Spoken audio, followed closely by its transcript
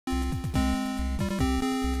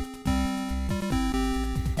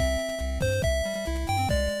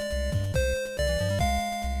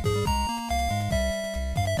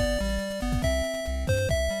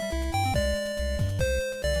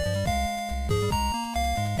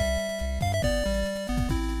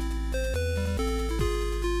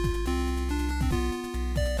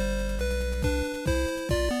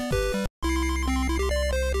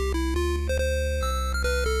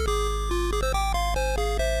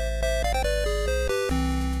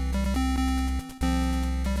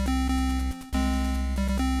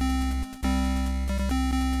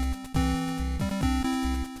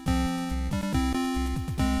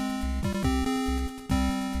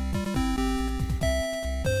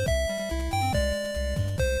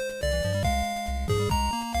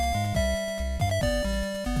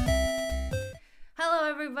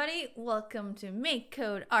Welcome to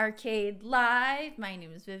MakeCode Arcade Live. My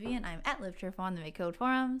name is Vivian. I'm at Livestream on the MakeCode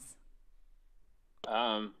forums.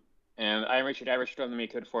 And I'm Richard. I'm Richard on the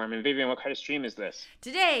MakeCode forum. And Vivian, what kind of stream is this?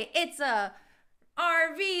 Today, it's a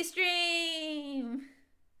RV stream.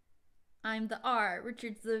 I'm the R,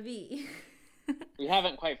 Richard's the V. We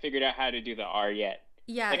haven't quite figured out how to do the R yet.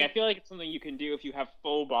 Yeah. Like, I feel like it's something you can do if you have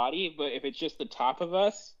full body, but if it's just the top of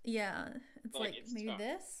us... Yeah, it's like it's maybe tough.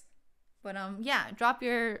 this. But, yeah, drop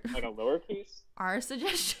your... Like a lowercase? R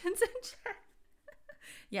suggestions in chat.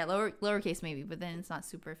 Yeah, lowercase maybe, but then it's not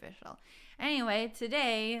super official. Anyway,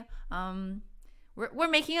 today, we're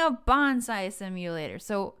making a bonsai simulator.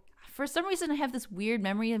 So, for some reason, I have this weird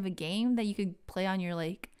memory of a game that you could play on your,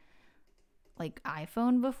 like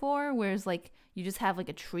iPhone before, whereas, like, you just have, like,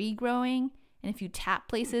 a tree growing, and if you tap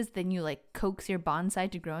places, then you, like, coax your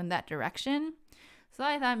bonsai to grow in that direction. So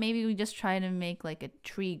I thought maybe we just try to make, like, a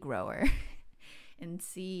tree grower and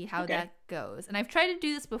see how that goes. And I've tried to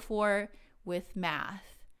do this before with math.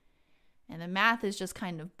 And the math is just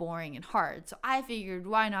kind of boring and hard. So I figured,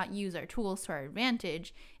 why not use our tools to our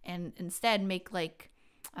advantage and instead make, like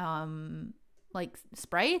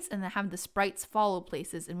sprites, and then have the sprites follow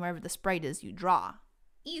places, and wherever the sprite is, you draw.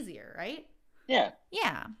 Easier, right? Yeah.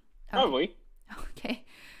 Yeah. Probably. Okay.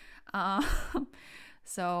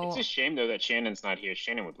 So it's a shame, though, that Shannon's not here.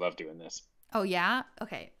 Shannon would love doing this. Oh, yeah?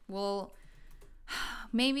 Okay. Well,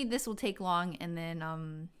 maybe this will take long, and then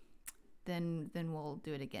we'll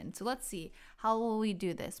do it again. So let's see. How will we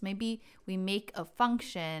do this? Maybe we make a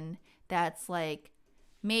function that's like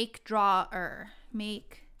make drawer, and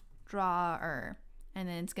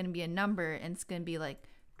then it's going to be a number, and it's going to be like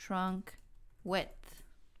trunk width.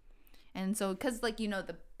 And so, because, like, you know,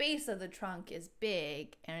 the base of the trunk is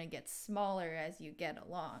big and it gets smaller as you get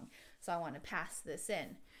along. So I want to pass this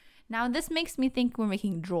in. Now, this makes me think we're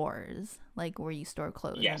making drawers, like where you store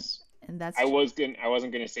clothes. Yes. And that's I wasn't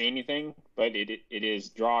gonna say anything, but it is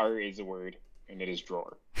drawer is a word, and it is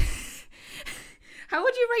drawer. How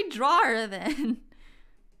would you write drawer then?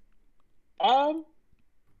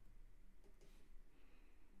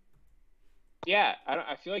 Yeah,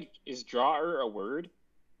 I feel like, is drawer a word?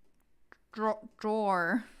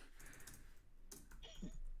 Drawer.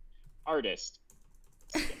 Artist.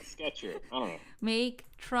 Sketcher. I don't know. Make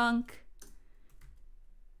trunk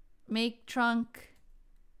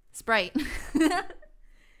sprite.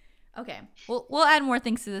 Okay, we'll add more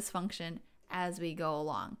things to this function as we go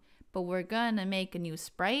along, but we're gonna make a new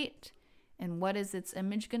sprite. And what is its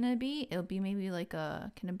image gonna be? It'll be maybe like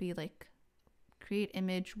can it be like create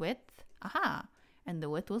image width? Aha. And the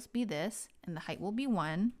width will be this, and the height will be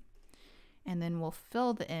 1. And then we'll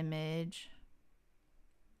fill the image.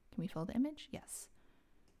 Can we fill the image? Yes.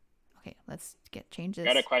 Okay, let's change this.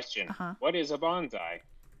 Got a question. What is a bonsai?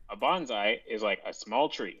 A bonsai is like a small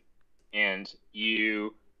tree, and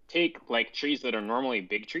you take, like, trees that are normally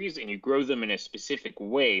big trees, and you grow them in a specific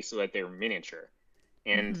way so that they're miniature.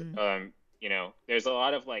 And you know, there's a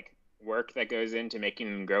lot of, like, work that goes into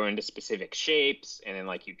making them grow into specific shapes, and then,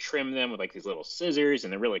 like, you trim them with, like, these little scissors,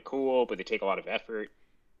 and they're really cool, but they take a lot of effort.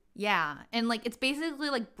 Yeah, and, like, it's basically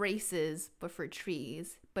like braces, but for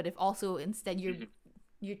trees. But if also instead your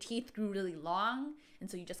teeth grew really long,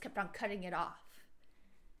 and so you just kept on cutting it off.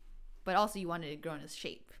 But also you wanted it to grow in a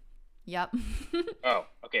shape. Yep. Oh,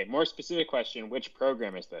 okay. More specific question. Which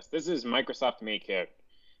program is this? This is Microsoft MakeCode.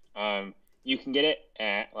 You can get it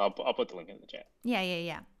at... I'll put the link in the chat.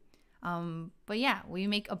 Yeah. But yeah, we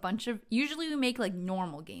make a bunch of... Usually we make, like,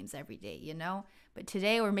 normal games every day, you know? But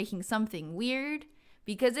today we're making something weird,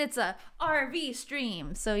 because it's a RV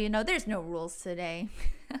stream. So, you know, there's no rules today.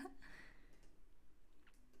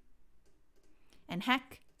 And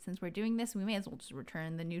heck, since we're doing this, we may as well just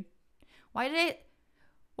return the new... Why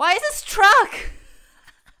is this truck?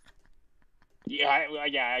 Yeah,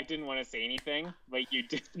 I didn't want to say anything, but you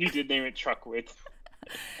did name it truck width.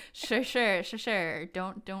 Sure.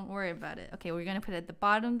 Don't worry about it. Okay, we're gonna put it at the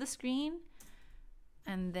bottom of the screen,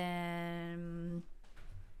 and then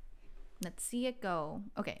let's see it go.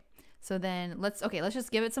 Okay, so then let's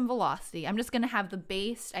just give it some velocity. I'm just gonna have the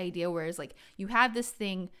base idea where it's like you have this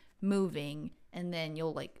thing moving, and then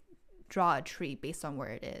you'll, like, draw a tree based on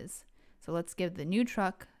where it is. So let's give the new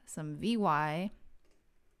truck some VY,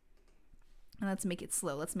 and let's make it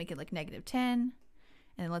slow. Let's make it like -10.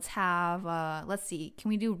 And let's have, let's see, can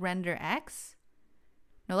we do render X?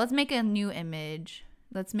 No, let's make a new image.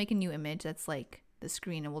 Let's make a new image that's like the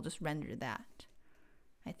screen, and we'll just render that,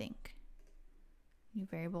 I think. New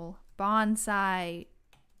variable, bonsai,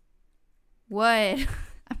 wood.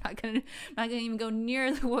 I'm not gonna even go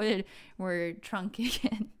near the wood. We're trunk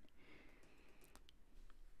again.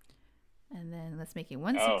 And then let's make it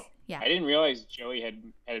 1 Oh, 6. Yeah. I didn't realize Joey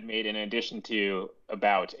had made an addition to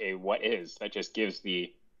about a what is that just gives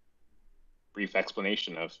the brief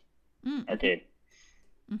explanation of arcade.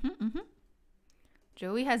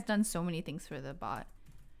 Joey has done so many things for the bot.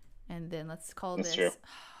 And then let's call That's this true.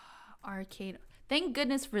 arcade. Thank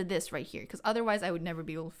goodness for this right here, because otherwise I would never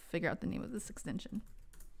be able to figure out the name of this extension.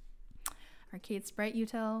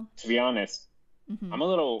 Arcade-sprite-util. To be honest, I'm a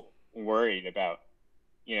little worried about,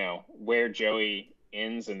 where Joey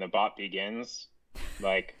ends and the bot begins.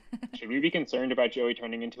 Like, should we be concerned about Joey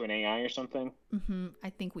turning into an AI or something? I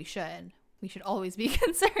think we should. We should always be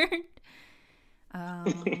concerned.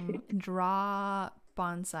 Draw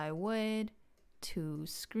bonsai wood to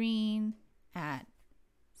screen at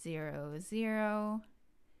 0 0.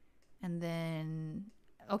 And then,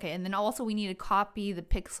 okay, and then also we need to copy the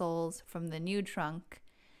pixels from the new trunk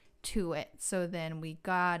to it. So then we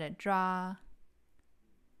gotta draw.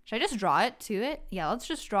 Should I just draw it to it? Yeah, let's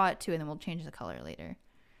just draw it to it and then we'll change the color later.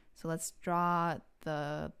 So let's draw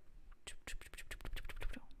the,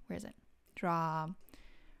 where is it? Draw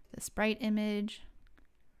the sprite image,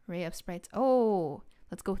 array of sprites. Oh,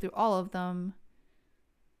 let's go through all of them.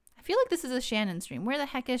 I feel like this is a Shannon stream. Where the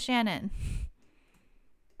heck is Shannon?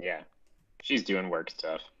 Yeah, she's doing work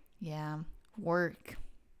stuff. Yeah, work.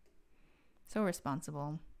 So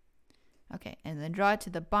responsible. Okay, and then draw it to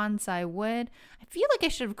the bonsai wood. I feel like I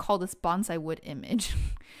should have called this bonsai wood image.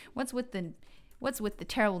 What's with the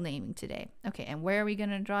terrible naming today? Okay, and where are we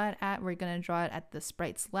gonna draw it at? We're gonna draw it at the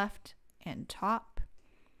sprite's left and top.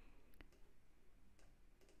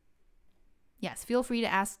 Yes, feel free to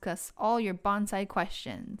ask us all your bonsai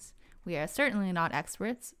questions. We are certainly not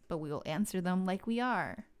experts, but we will answer them like we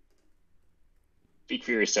are. Speak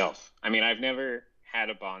for yourself. I mean, I've never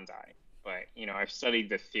had a bonsai, but, I've studied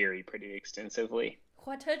the theory pretty extensively.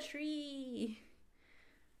 What a tree!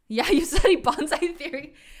 Yeah, you studied bonsai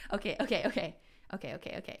theory. Okay.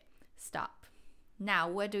 Stop. Now,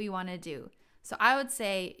 what do we want to do? So I would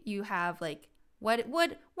say you have like, what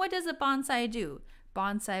does a bonsai do?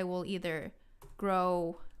 Bonsai will either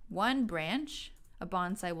grow one branch. A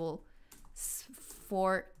bonsai will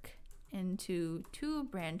fork into 2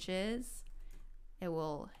 branches. It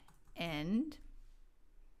will end.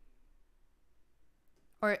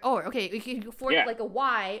 Or okay, it could fork like a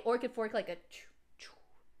Y, or it could fork like a,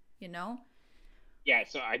 Yeah,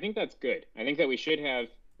 so I think that's good. I think that we should have,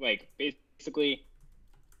 like, basically,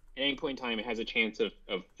 at any point in time, it has a chance of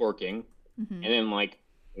forking. And then, like,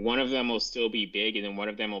 one of them will still be big, and then one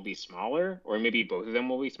of them will be smaller, or maybe both of them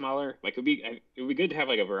will be smaller. Like, it would be good to have,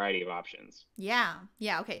 like, a variety of options. Yeah,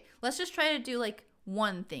 okay. Let's just try to do, like,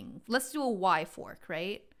 one thing. Let's do a Y fork,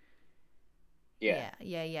 right?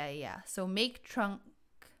 Yeah. So make trunk.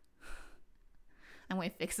 I'm going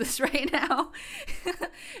to fix this right now.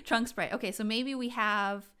 Trunk sprite. Okay, so maybe we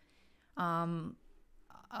have on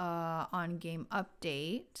game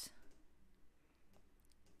update,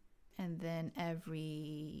 and then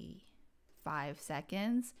every 5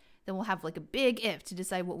 seconds, then we'll have like a big if to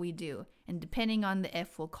decide what we do, and depending on the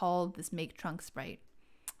if, we'll call this make trunk sprite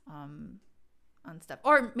on stuff,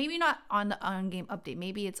 or maybe not on the on game update.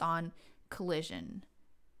 Maybe it's on collision.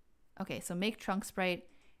 Okay, so make trunk sprite.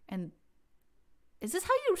 And is this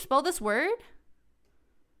how you spell this word?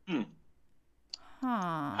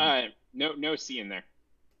 No C in there.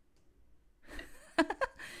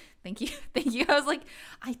 Thank you. I was like,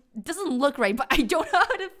 it doesn't look right, but I don't know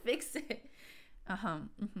how to fix it.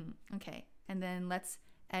 Okay, and then let's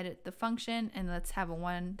edit the function, and let's have a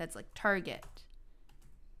one that's like target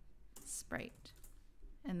sprite,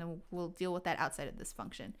 and then we'll deal with that outside of this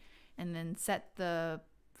function, and then instead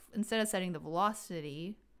of setting the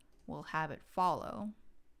velocity, we'll have it follow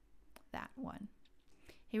that one.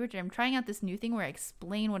 Hey Richard, I'm trying out this new thing where I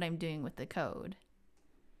explain what I'm doing with the code.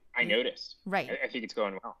 I noticed. Right. I think it's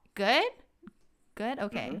going well. Good.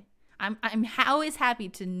 Okay. I'm always happy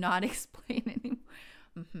to not explain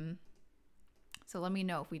anymore. So let me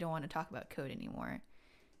know if we don't want to talk about code anymore,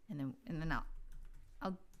 and then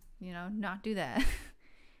I'll not do that.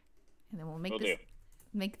 And then we'll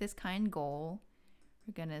make this kind goal.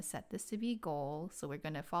 We're gonna set this to be goal, so we're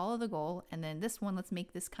gonna follow the goal, and then this one, let's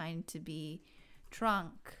make this kind to be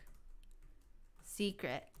trunk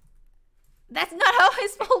secret. That's not how I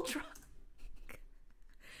spell trunk.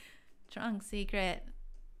 Trunk secret.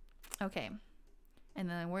 Okay. And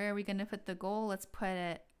then where are we gonna put the goal? Let's put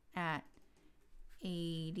it at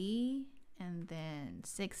 80 and then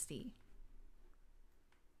 60.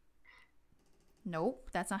 Nope,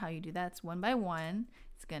 that's not how you do that. It's 1 by 1.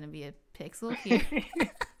 It's gonna be a pixel here.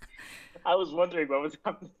 I was wondering what was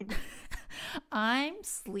happening. I'm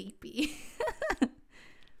sleepy.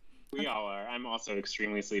 We all are. I'm also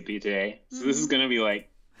extremely sleepy today. So this is going to be like,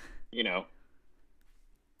 you know,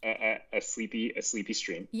 a sleepy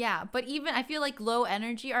stream. Yeah, but even I feel like low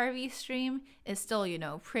energy RV stream is still,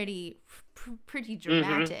 pretty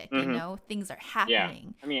dramatic, things are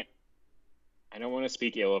happening. Yeah. I mean, I don't want to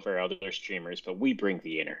speak ill of our other streamers, but we bring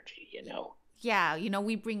the energy, Yeah,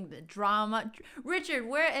 we bring the drama. Richard,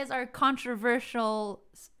 where is our controversial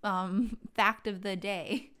fact of the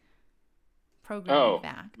day? Programming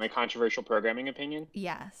fact. My controversial programming opinion?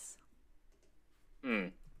 Yes.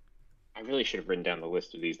 I really should have written down the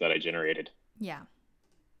list of these that I generated. Yeah.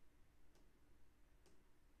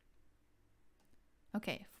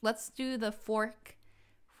 Okay, let's do the fork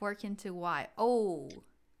into Y. Oh.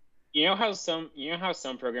 You know how some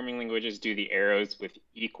programming languages do the arrows with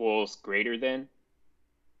equals greater than,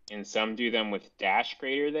 and some do them with dash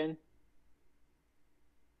greater than?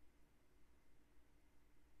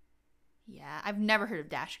 Yeah, I've never heard of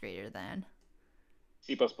dash greater than.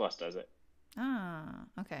 C++ does it. Ah,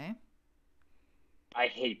 okay. I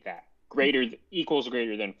hate that. Equals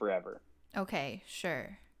greater than forever. Okay,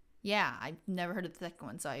 sure. Yeah, I've never heard of the second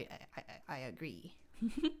one, so I agree.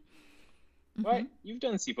 What? You've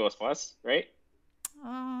done C++, right?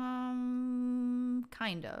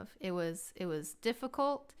 Kind of. It was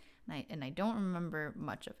difficult, and I don't remember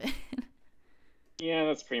much of it. Yeah,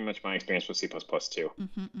 that's pretty much my experience with C++ too.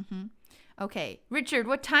 Okay, Richard,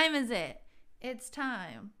 what time is it? It's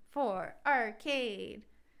time for arcade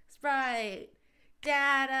sprite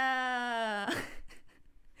data.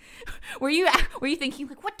 Were you thinking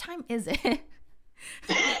like, what time is it?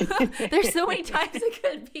 There's so many times it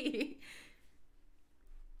could be.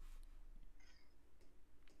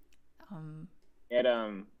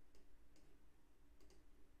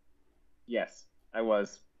 Yes, I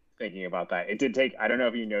was thinking about that. It did take, I don't know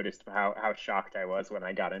if you noticed how shocked I was when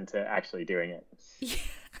I got into actually doing it. Yeah.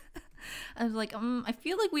 I was like, I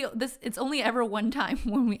feel like it's only ever one time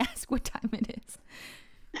when we ask what time it is.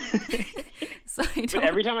 So But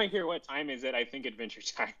every time I hear what time is it, I think Adventure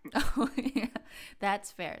Time. Oh, yeah.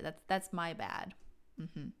 That's fair. That's my bad.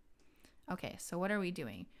 Okay, so what are we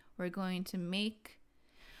doing? We're going to make...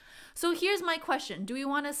 So here's my question. Do we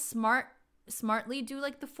want to smartly do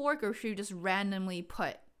like the fork, or should we just randomly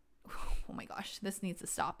put... Oh my gosh, this needs to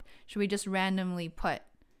stop. Should we just randomly put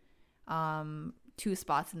 2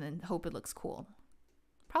 spots and then hope it looks cool?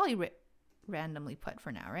 Probably randomly put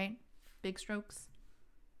for now, right? Big strokes?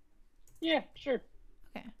 Yeah, sure.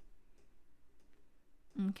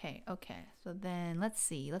 Okay. So then let's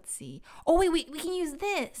see. Oh, wait, we can use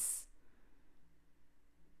this.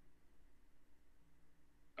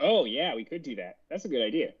 Oh, yeah, we could do that. That's a good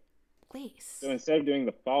idea. Lace. So instead of doing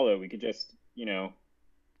the follow, we could just,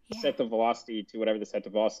 set the velocity to whatever the set the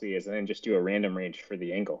velocity is, and then just do a random range for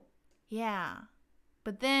the angle. Yeah.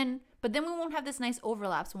 But then we won't have this nice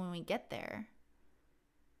overlaps when we get there.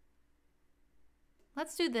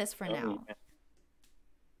 Let's do this for now. Yeah.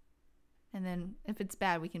 And then if it's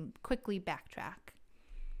bad, we can quickly backtrack.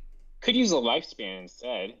 Could use a lifespan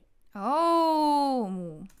instead.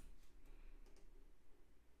 Oh.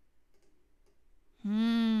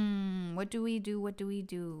 What do we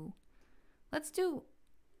do? Let's do...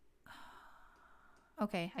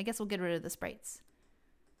 Okay, I guess we'll get rid of the sprites.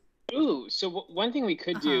 Ooh, so one thing we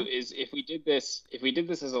could do is if we did this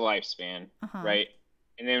as a lifespan, right?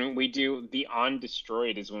 And then we do the on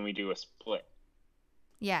destroyed is when we do a split.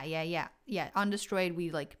 Yeah. On destroyed,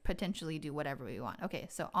 we like potentially do whatever we want. Okay,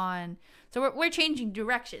 so we're changing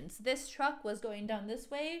directions. This truck was going down this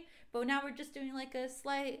way, but now we're just doing like a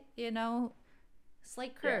slight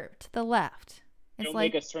curve to the left. It's Don't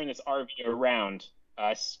like, make us turn this RV around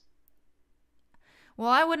us. Well,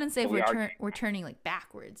 I wouldn't say we're turning like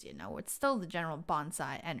backwards, It's still the general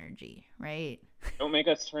bonsai energy, right? Don't make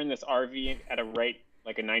us turn this RV at a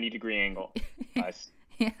 90-degree angle. Us.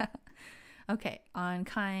 Yeah. Okay, on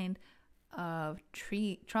kind of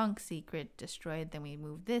trunk secret destroyed, then we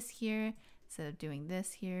move this here. Instead of doing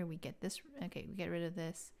this here, we get this. Okay, we get rid of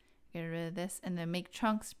this, and then make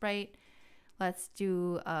trunk sprite. Let's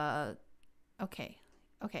do okay.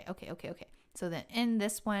 So then in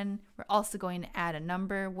this one, we're also going to add a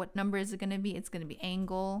number. What number is it going to be? It's going to be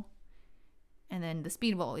angle, and then the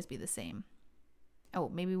speed will always be the same. Oh,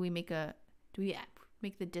 maybe we make do we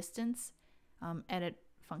make the distance edit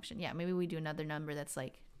function? Yeah, maybe we do another number that's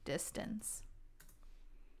like distance.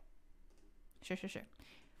 Sure.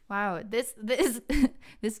 Wow, this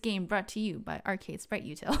this game brought to you by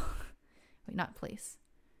arcade-sprite-util. Wait, not place.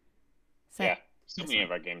 Yeah, so many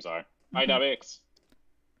of our games are. I.X.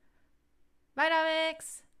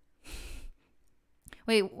 Vitamix.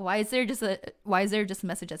 Wait, why is there just a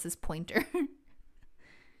message that says pointer?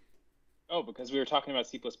 Oh, because we were talking about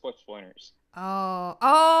C++ pointers.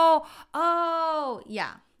 Oh,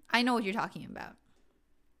 yeah. I know what you're talking about.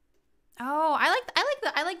 Oh,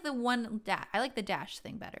 I like the one dash. I like the dash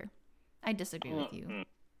thing better. I disagree with you.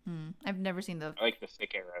 I've never seen the. I like the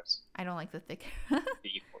thick arrows. I don't like the thick. The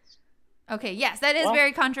equals. Okay, yes, that is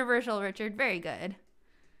very controversial, Richard. Very good.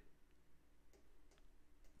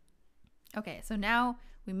 Okay, so now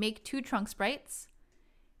we make 2 trunk sprites,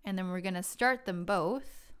 and then we're gonna start them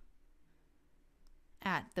both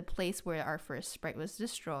at the place where our first sprite was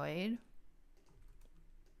destroyed.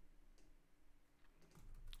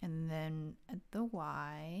 And then at the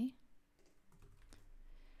Y.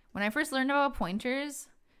 When I first learned about pointers,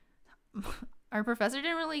 our professor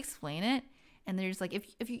didn't really explain it. And there's like,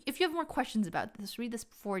 if you have more questions about this, read this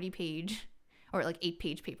 40-page or like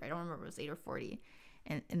 8-page paper. I don't remember if it was 8 or 40.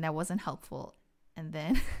 And that wasn't helpful. And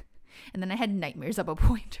then I had nightmares about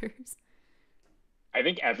pointers. I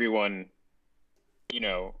think everyone,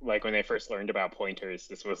 like when they first learned about pointers,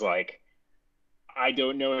 this was like, I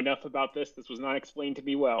don't know enough about this. This was not explained to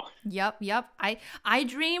me well. Yep. My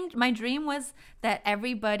dream was that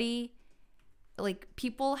everybody, like,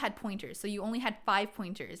 people had pointers. So you only had 5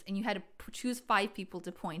 pointers and you had to choose 5 people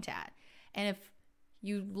to point at. And if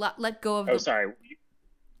you let go of sorry.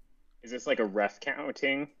 Is this like a ref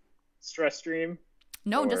counting stress stream?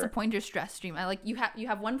 No, just a pointer stress stream. I like you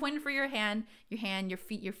have 1 pointer for your hand, your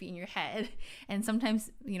feet, and your head. And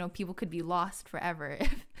sometimes, people could be lost forever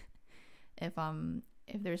if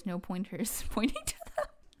there's no pointers pointing to them.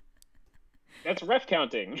 That's ref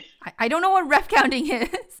counting. I don't know what ref counting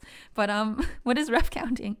is, but what is ref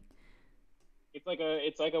counting? It's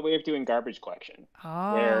like a way of doing garbage collection.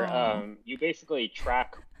 Oh. Where you basically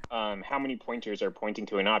track how many pointers are pointing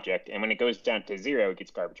to an object, and when it goes down to 0, it gets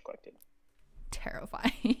garbage collected.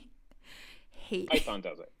 Terrifying. Hate. Python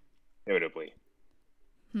does it, notably.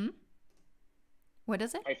 What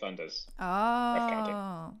does it? Python does.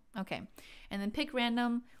 Oh, okay. And then pick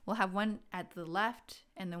random. We'll have one at the left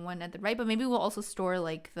and then one at the right, but maybe we'll also store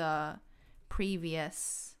like the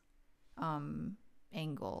previous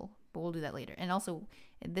angle, but we'll do that later. And also,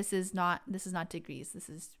 this is not degrees. This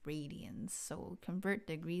is radians. So convert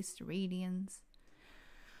degrees to radians.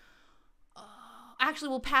 Actually,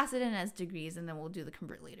 we'll pass it in as degrees and then we'll do the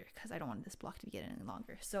convert later because I don't want this block to get any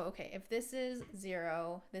longer. So, okay, if this is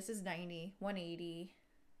 0, this is 90, 180.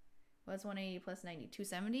 What's 180 plus 90?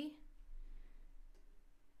 270?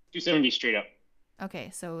 270 straight up.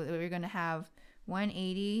 Okay, so we're going to have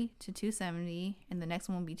 180 to 270 and the next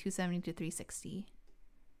one will be 270 to 360.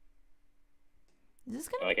 Is this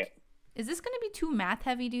going to be too math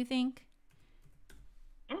heavy, do you think?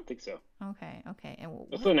 I don't think so. Okay. And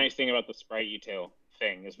that's the nice thing about the sprite-util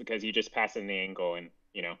thing is because you just pass in the angle and,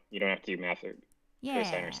 you don't have to do math or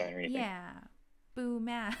cosine or sine or anything. Yeah. Boo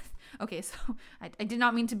math. Okay, so I did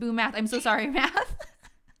not mean to boo math. I'm so sorry, math.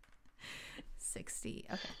 60.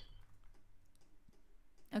 Okay.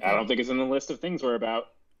 I don't think it's in the list of things we're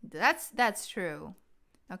about. That's true.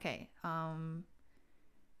 Okay.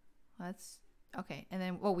 Okay. And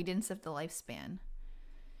then, we didn't set the lifespan.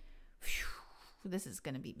 Phew. This is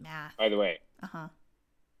going to be math. By the way.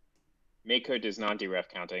 MakeCode does not do ref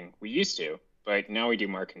counting. We used to, but now we do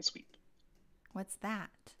mark and sweep. What's that?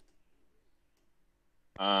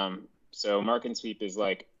 So mark and sweep is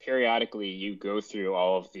like periodically you go through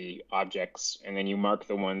all of the objects and then you mark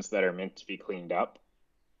the ones that are meant to be cleaned up,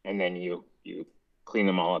 and then you clean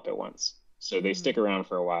them all up at once. So they stick around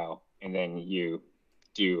for a while, and then you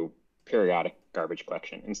do periodic garbage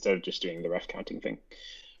collection instead of just doing the ref counting thing.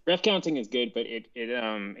 Ref counting is good, but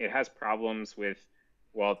it has problems with,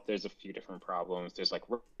 there's a few different problems. There's like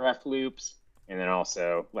ref loops, and then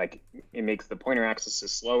also like it makes the pointer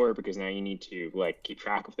accesses slower because now you need to like keep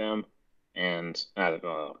track of them, and other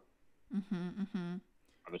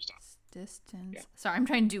stuff. Distance. Yeah. Sorry, I'm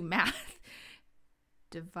trying to do math.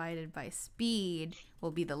 Divided by speed will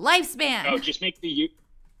be the lifespan. Oh, just make the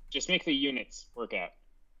units work out.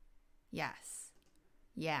 Yes.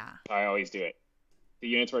 Yeah. I always do it. The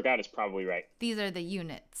units work out is probably right. These are the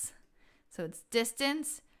units. So it's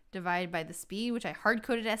distance divided by the speed, which I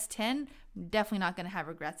hard-coded as 10. I'm definitely not going to have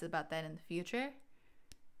regrets about that in the future.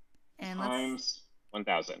 And times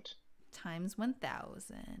 1,000. Times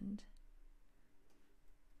 1,000.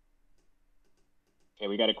 Okay,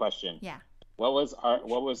 we got a question. Yeah. What was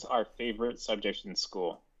our favorite subject in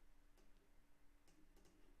school?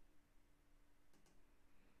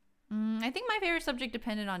 I think my favorite subject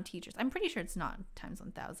depended on teachers. I'm pretty sure it's not times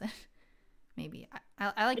 1,000. Maybe.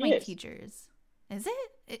 I like my teachers. Is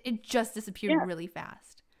it? It just disappeared really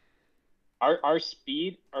fast. Our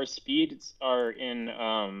speeds are in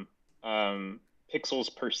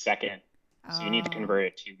pixels per second. So you need to Oh. convert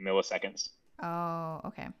it to milliseconds. Oh,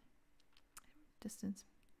 okay. Distance.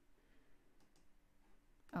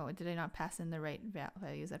 Oh, did I not pass in the right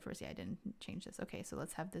values at first? Yeah, I didn't change this. Okay, so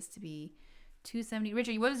let's have this to be 270.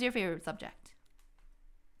 Richard, what was your favorite subject?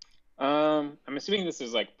 I'm assuming this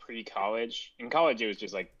is like pre-college. In college, it was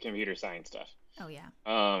just like computer science stuff. Oh, yeah.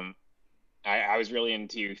 I was really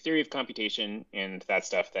into theory of computation and that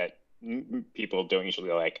stuff that people don't usually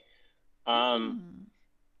like. Um,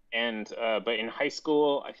 Hmm. but in high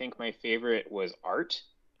school, I think my favorite was art.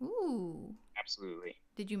 Ooh. Absolutely.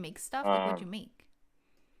 Did you make stuff? Like, what'd you Um, make?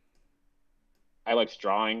 I liked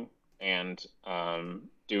drawing and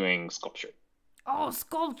doing sculpture, Oh,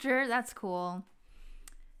 sculpture. That's cool.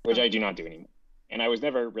 which Oh, I do not do anymore. And I was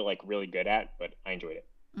never really good at, but I enjoyed it.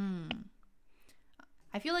 mm.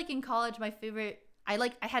 I feel like in college, my favorite, I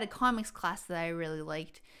had a comics class that I really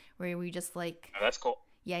liked where we just like, Oh, that's cool.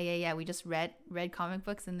 yeah. We just read comic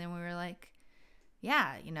books and then we were like,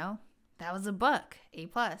 yeah, that was a book, A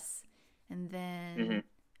plus. And Hmm. then,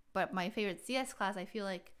 but my favorite CS class, I feel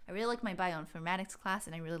like I really liked my bioinformatics class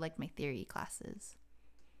and I really liked my theory classes.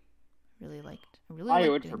 I really liked doing that.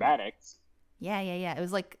 Bioinformatics. Yeah. It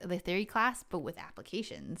was like the theory class, but with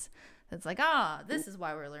applications. It's like, this is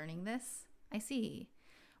why we're learning this. I see.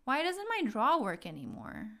 Why doesn't my draw work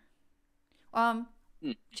anymore?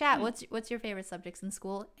 Chat, Hmm. what's your favorite subjects in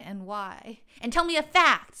school and why? And tell me a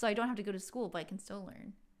fact so I don't have to go to school, but I can still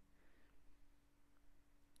learn.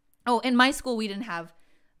 Oh, in my school we didn't have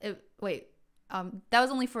wait. That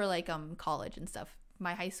was only for like college and stuff.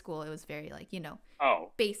 My high school it was very like,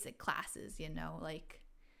 Oh, basic classes, like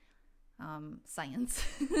science.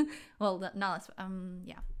 Well, not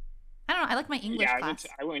yeah. I don't know. I like my English yeah. class.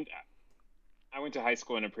 I went to high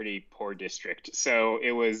school in a pretty poor district, so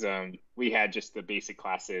it was we had just the basic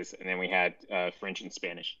classes, and then we had French and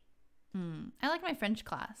Spanish. I like my French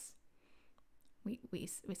class. We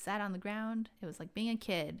sat on the ground. It was like being a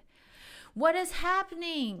kid. What is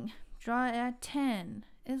happening? Draw at 10.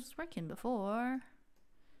 It was working before.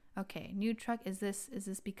 Okay, new truck. Is this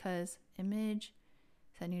because image?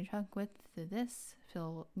 Set new truck width to this.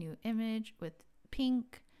 Fill new image with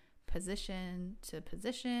pink. Position to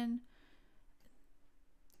position.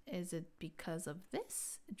 Is it because of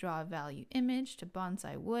this? Draw value image to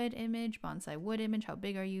bonsai wood image. Bonsai wood image. How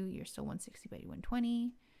big are you? You're still 160 by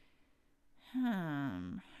 120.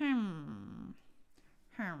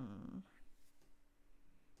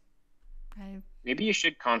 Maybe you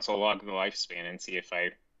should console log the lifespan and see if I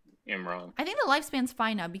am wrong. I think the lifespan's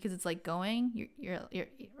fine now because it's like going. You're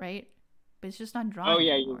right, but it's just not Oh drawing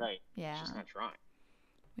yeah, you're anymore. right. Yeah, It's just not drawing.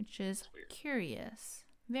 which is That's weird. curious.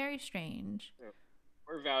 Very strange. So,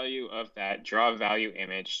 for value of that, draw value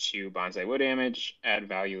image to bonsai wood image, add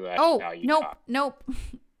value left, Oh, value nope, top. nope.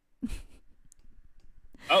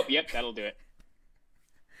 Oh, yep, that'll do it.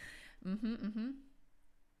 Mm-hmm.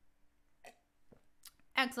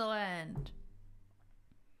 Excellent.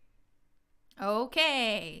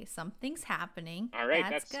 Okay, something's happening. All right,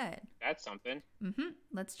 That's good. that's something.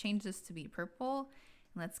 Let's change this to be purple.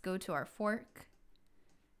 Let's go to our fork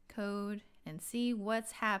code and see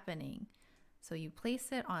what's happening. So you place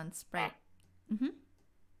it on sprite.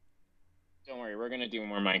 Don't worry, we're gonna do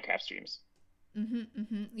more Minecraft streams.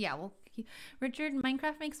 Yeah, well, Richard,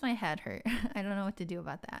 Minecraft makes my head hurt. I don't know what to do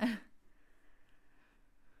about that.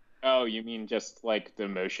 Oh, you mean just like the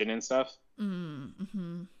motion and stuff?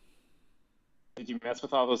 Mm-hmm. Did you mess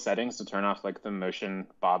with all those settings to turn off like the motion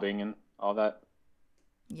bobbing and all that?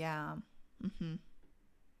 Yeah.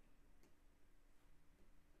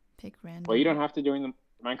 Pick random. Well, you don't have to join the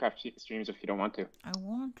Minecraft streams if you don't want to. I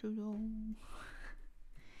want to though.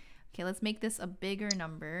 Okay, let's make this a bigger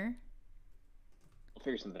number. We'll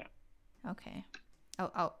figure something out. Okay.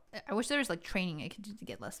 Oh, I wish there was like training I could do to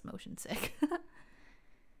get less motion sick.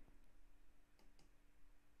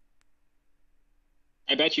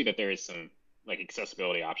 I bet you that there is some like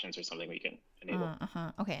accessibility options or something we can enable.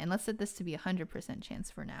 Okay, and let's set this to be 100%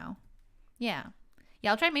 chance for now. Yeah,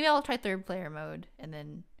 maybe I'll try third player mode and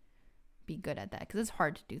then be good at that because it's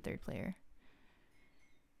hard to do third player.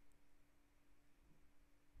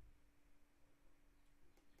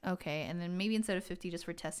 Okay, and then maybe instead of 50 just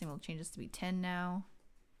for testing, we'll change this to be 10 now.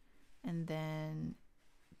 And then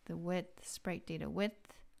the width, sprite data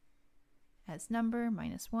width as number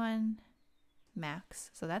 -1 max.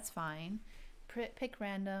 So that's fine. Pick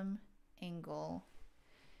random angle.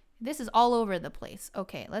 This is all over the place.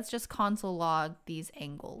 Okay, let's just console log these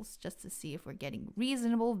angles just to see if we're getting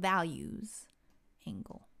reasonable values.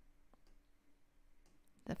 Angle.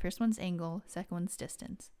 The first one's angle, second one's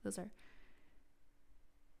distance. Those are.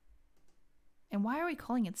 And why are we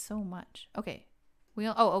calling it so much? Okay,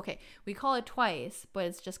 Oh, okay. We call it twice, but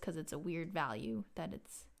it's just because it's a weird value that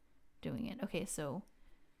it's doing it. Okay, so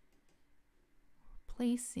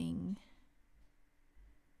placing.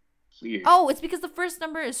 Weird. Oh, it's because the first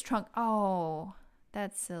number is trunk. Oh,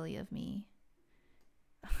 that's silly of me.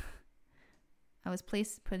 I was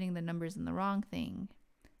putting the numbers in the wrong thing.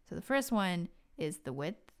 So the first one is the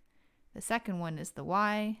width. The second one is the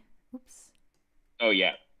Y. Oops. Oh,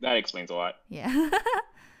 yeah. That explains a lot. Yeah.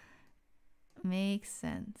 Makes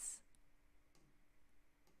sense.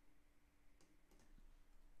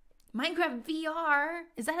 Minecraft VR?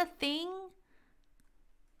 Is that a thing?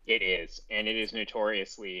 It is. And it is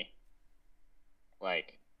notoriously,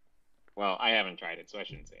 like, well, I haven't tried it, so I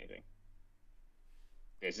shouldn't say anything.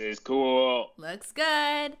 This is cool. Looks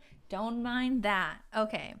good. Don't mind that.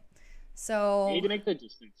 Okay. So You need to make the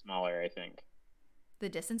distance smaller, I think. the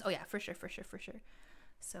distance? Oh yeah, for sure.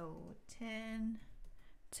 So 10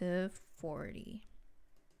 to 40.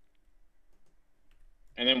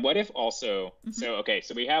 And then what if also, so, okay,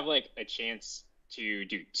 so we have like a chance to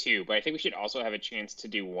do 2, but I think we should also have a chance to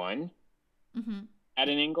do 1 at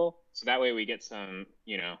an angle. So that way we get some,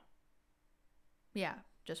 Yeah,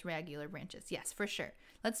 just regular branches. Yes, for sure.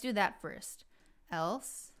 Let's do that first.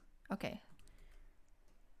 Else, okay.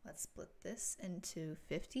 Let's split this into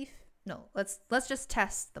 50. No, let's just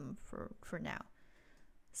test them for now.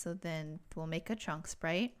 So then we'll make a chunk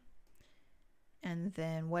sprite. And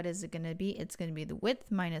then what is it going to be? It's going to be the width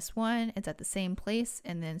minus 1. It's at the same place.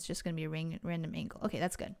 And then it's just going to be a random angle. Okay,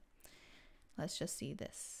 that's good. Let's just see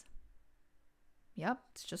this. Yep,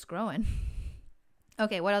 it's just growing.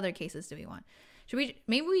 Okay, what other cases do we want?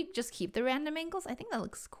 Maybe we just keep the random angles? I think that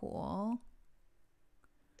looks cool.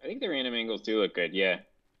 I think the random angles do look good, yeah.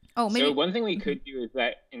 Oh, maybe. So one thing we could do is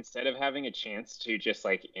that instead of having a chance to just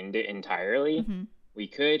like end it entirely, we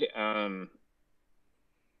could, well,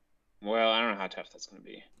 I don't know how tough that's going to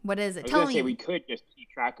be. What is it? I was Tell gonna me. say we could just keep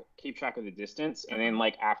track of the distance, and then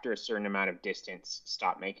like after a certain amount of distance,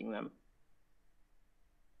 stop making them.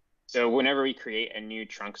 So whenever we create a new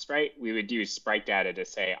trunk sprite, we would do sprite data to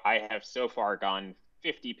say, I have so far gone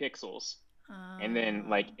 50 pixels. And then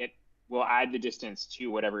like it will add the distance to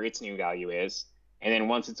whatever its new value is. And then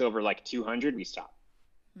once it's over like 200, we stop.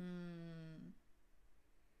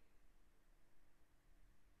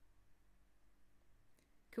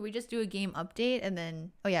 Could we just do a game update and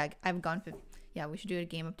then, oh yeah, I've gone 50. Yeah, we should do a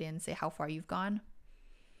game update and say how far you've gone.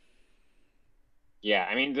 Yeah,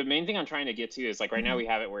 I mean, the main thing I'm trying to get to is like right now we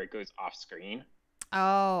have it where it goes off screen.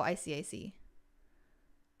 Oh, I see.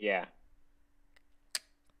 Yeah.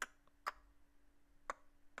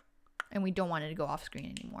 And we don't want it to go off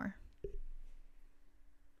screen anymore.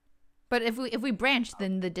 But if we branch,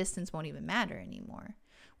 then the distance won't even matter anymore.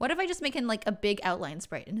 What if I just make it like a big outline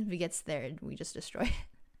sprite, and if it gets there, we just destroy it?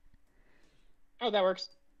 Oh, that works.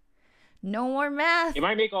 No more math. It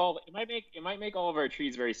might make all of our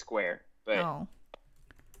trees very square, but Oh.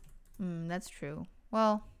 That's true.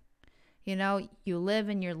 Well, you live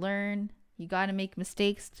and you learn. You got to make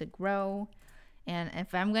mistakes to grow. And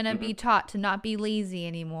if I'm going to be taught to not be lazy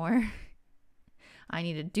anymore, I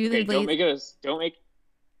need to do the don't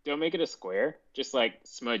make it a square. Just like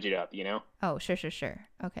smudge it up, Oh, sure.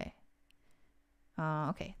 Okay.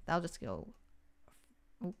 Okay. I'll just go.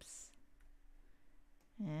 Oops.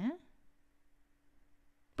 Yeah.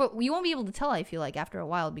 But we won't be able to tell, I feel like, after a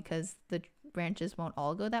while because the branches won't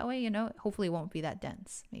all go that way, Hopefully it won't be that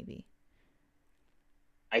dense, maybe.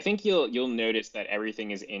 I think you'll notice that everything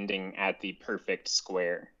is ending at the perfect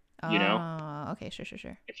square, Okay,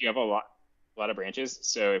 sure. If you have a lot of branches.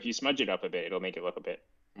 So if you smudge it up a bit, it'll make it look a bit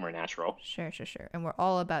more natural. Sure. And we're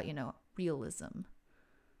all about, realism.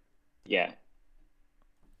 Yeah.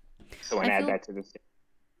 So I want to add that to this.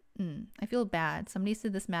 I feel bad. Somebody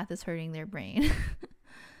said this math is hurting their brain.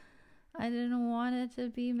 I didn't want it to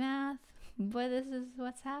be math, but this is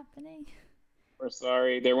what's happening. We're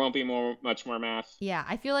sorry. There won't be much more math. Yeah,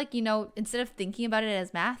 I feel like, instead of thinking about it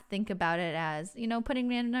as math, think about it as, putting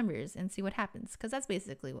random numbers and see what happens. Because that's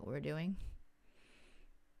basically what we're doing.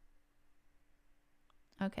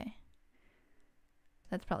 Okay.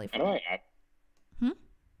 That's probably fun. How do I add?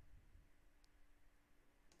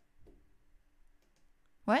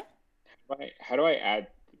 What? How do I add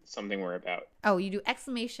something we're about? Oh, you do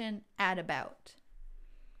exclamation add about.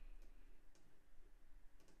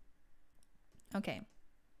 Okay.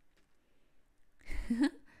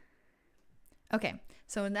 Okay,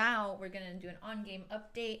 so now we're going to do an on-game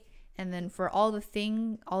update. And then for all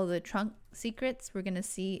the trunk secrets, we're going to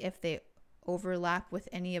see if they overlap with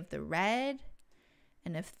any of the red.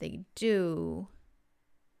 And if they do,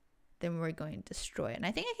 then we're going to destroy it. And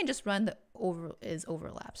I think I can just run the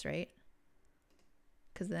overlaps, right?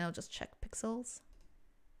 because then it'll just check pixels.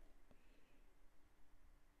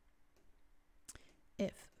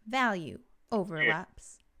 If value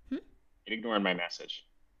overlaps. It ignored my message.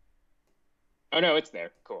 Oh no, it's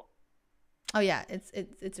there. Cool. Oh yeah,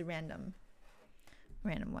 it's a random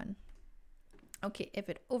one. Okay, if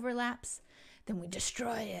it overlaps, then we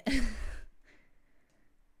destroy it.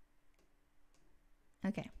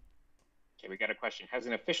 Okay. Okay, we got a question. Has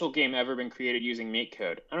an official game ever been created using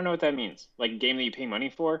MakeCode? I don't know what that means. Like a game that you pay money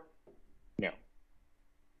for? No.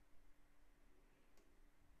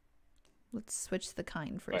 Let's switch the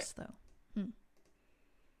kind first, though.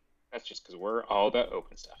 That's just because we're all about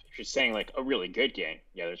open stuff. If you're saying like a really good game,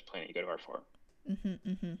 yeah, there's plenty to go to art for.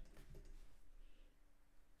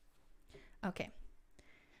 Okay.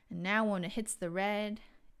 And now when it hits the red,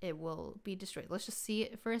 it will be destroyed. Let's just see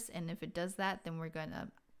it first, and if it does that, then we're gonna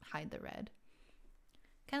hide the red.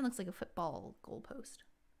 Kind of looks like a football goalpost.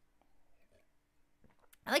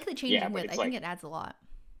 I like the change in width. I think it adds a lot.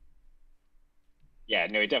 Yeah,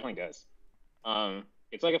 no, it definitely does.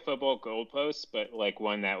 It's like a football goalpost, but like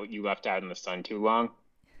one that you left out in the sun too long.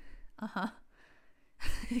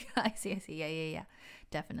 I see. Yeah.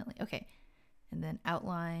 Definitely. Okay. And then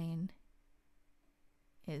outline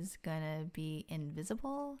is gonna be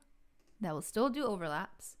invisible. That will still do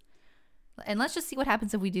overlaps. And let's just see what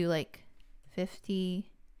happens if we do like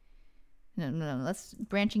 50. No. Let's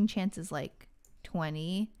branching chances like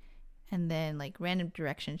 20. And then like random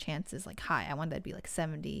direction chances like high. I want that to be like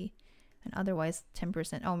 70. And otherwise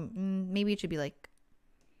 10%. Oh, maybe it should be like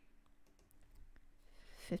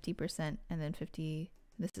 50% and then 50.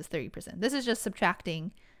 This is 30%. This is just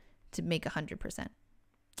subtracting to make 100%.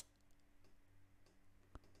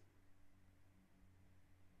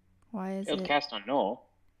 Why is It'll cast on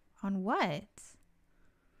null. On what?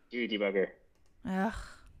 Do debugger. Ugh.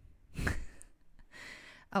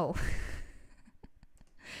 Oh.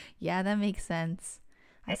 Yeah, that makes sense.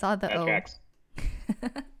 I saw the O. Tracks.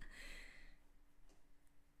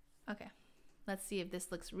 Okay. Let's see if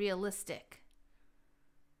this looks realistic.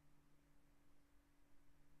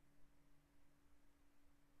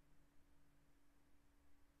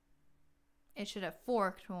 It should have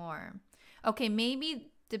forked more. Okay,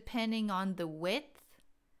 maybe depending on the width,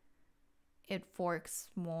 it forks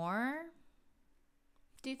more.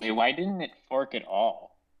 Do you think? Wait, why didn't it fork at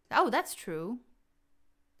all? Oh, that's true.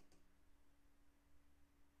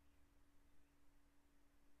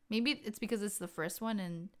 Maybe it's because it's the first one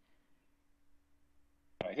and...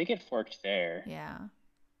 I think it forked there. Yeah.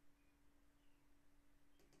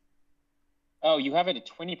 Oh, you have it a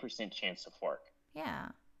 20% chance to fork. Yeah.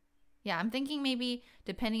 Yeah, I'm thinking maybe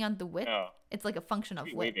depending on the width, it's like a function of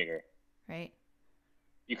width. Way bigger. Right?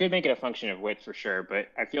 You could make it a function of width for sure, but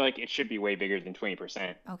I feel like it should be way bigger than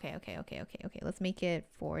 20%. Okay. Let's make it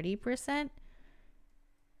 40%.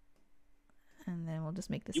 And then we'll just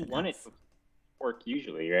make this You want it to fork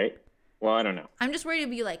usually, right? Well, I don't know. I'm just worried to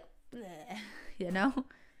be like, bleh, you know?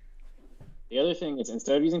 The other thing is,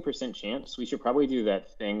 instead of using percent chance, we should probably do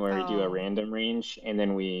that thing where we do a random range and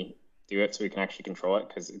then we do it so we can actually control it,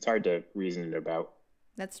 because it's hard to reason it about.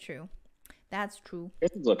 That's true. That's true.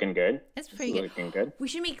 This is looking good. It's pretty good. Looking good. We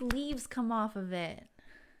should make leaves come off of it.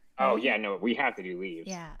 Oh, yeah, no, we have to do leaves.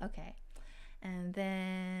 Yeah, okay. And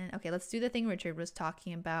then, okay, let's do the thing Richard was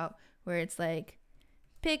talking about where it's like,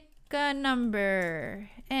 pick a number,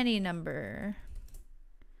 any number.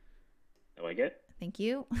 I like it. Thank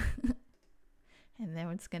you. And then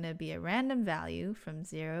it's going to be a random value from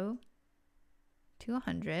 0 to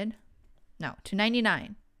 100. No, to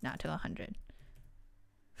 99, not to 100.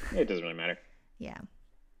 It doesn't really matter. Yeah.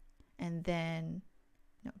 And then,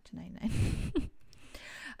 no, to 99.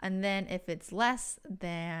 And then if it's less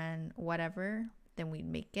than whatever, then we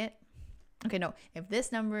make it. Okay, no, if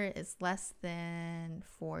this number is less than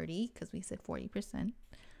 40, because we said 40%.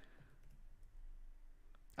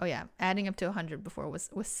 Oh yeah, adding up to 100 before was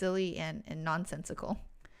silly and nonsensical.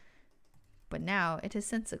 But now it is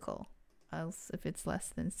sensical. Else if it's less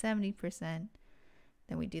than 70%,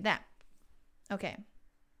 then we do that. Okay.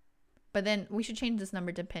 But then we should change this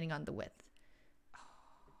number depending on the width.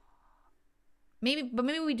 Maybe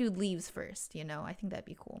we do leaves first, you know? I think that'd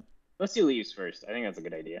be cool. Let's do leaves first. I think that's a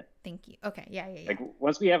good idea. Thank you. Okay, yeah. Like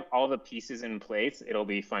once we have all the pieces in place, it'll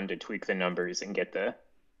be fun to tweak the numbers and get the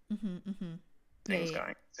things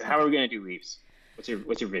going. So how are we gonna do leaves? What's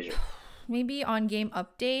your vision? Maybe on game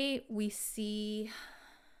update we see.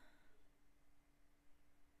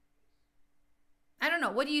 I don't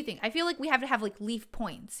know. What do you think? I feel like we have to have like leaf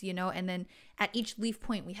points, you know, and then at each leaf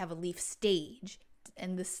point we have a leaf stage.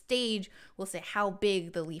 And the stage will say how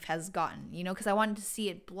big the leaf has gotten, you know, because I wanted to see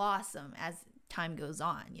it blossom as time goes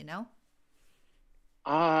on, you know?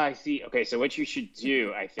 Ah, I see. Okay, so what you should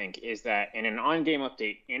do, I think, is that in an on-game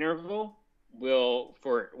update interval, we'll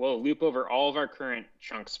loop over all of our current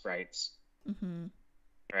chunk sprites, Mm-hmm.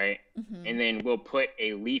 right? Mm-hmm. And then we'll put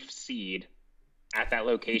a leaf seed at that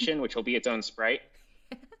location, which will be its own sprite.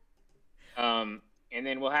 And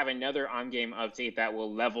then we'll have another on-game update that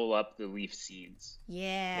will level up the leaf seeds. They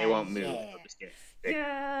Yeah, won't move. yeah. They'll just get bigger.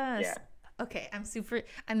 Yes. Yeah. Okay, I'm super.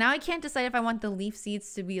 And now I can't decide if I want the leaf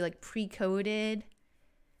seeds to be like pre-coded,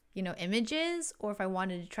 images, or if I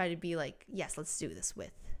wanted to try to be like, yes, let's do this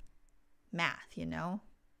with math. Yeah.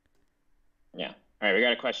 All right, we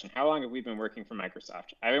got a question. How long have we been working for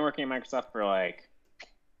Microsoft? I've been working at Microsoft for like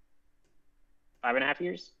 5.5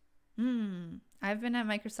 years. I've been at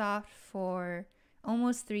Microsoft for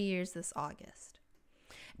almost 3 years this August.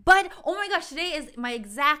 But oh my gosh, today is my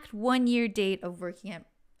exact 1 year date of working at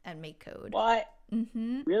MakeCode. What?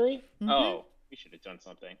 Mm-hmm. Really? Mm-hmm. Oh, we should have done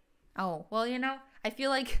something. Oh, well, I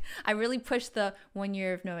feel like I really pushed the 1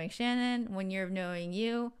 year of knowing Shannon, 1 year of knowing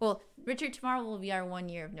you. Well, Richard, tomorrow will be our 1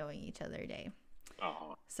 year of knowing each other day.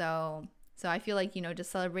 Oh. So I feel like,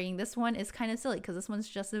 just celebrating this one is kind of silly because this one's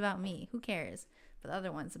just about me. Who cares? But the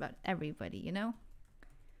other one's about everybody,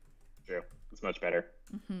 True. It's much better.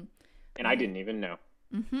 Mm-hmm. And I didn't even know.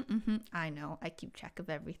 I know. I keep track of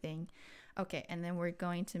everything. Okay, and then we're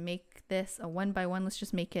going to make this a 1x1. Let's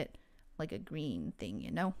just make it like a green thing,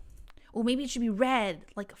 Oh, maybe it should be red,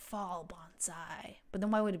 like a fall bonsai. But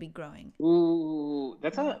then why would it be growing? Ooh,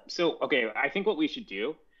 that's not so. Okay, I think what we should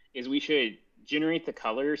do is we should generate the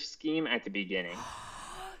color scheme at the beginning.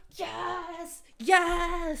 Yes.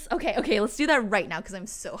 Okay. Let's do that right now because I'm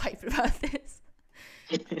so hyped about this.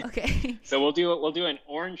 Okay. So we'll do an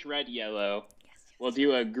orange, red, yellow. Yes. We'll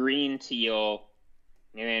do a green, teal,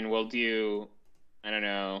 and then we'll do, I don't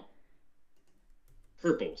know,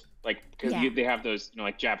 purples. Like because they have those,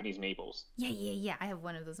 like Japanese maples. Yeah. I have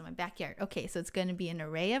one of those in my backyard. Okay, so it's going to be an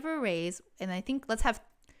array of arrays, and I think let's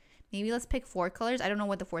pick 4 colors. I don't know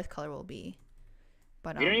what the 4th color will be.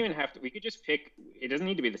 But we don't even have to. We could just pick. It doesn't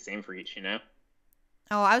need to be the same for each,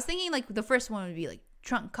 Oh, I was thinking like the first one would be like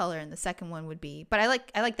trunk color, and the second one would be. But I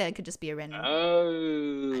like that it could just be a random.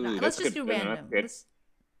 Oh, let's just do random.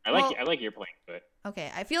 I like your plan, but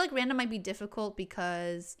okay. I feel like random might be difficult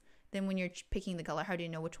because then when you're picking the color, how do you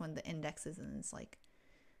know which one the index is? And it's like,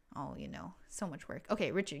 so much work.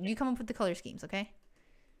 Okay, Richard, you come up with the color schemes, okay?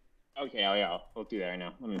 Okay, I'll do that right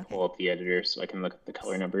now. Let me pull up the editor so I can look at the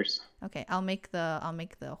color numbers. Okay, I'll make the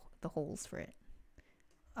holes for it.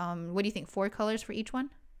 What do you think? 4 colors for each one?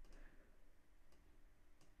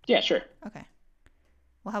 Yeah, sure. Okay.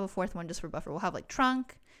 We'll have a 4th one just for buffer. We'll have like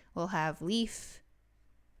trunk. We'll have leaf.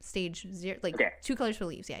 Stage 0, like 2 colors for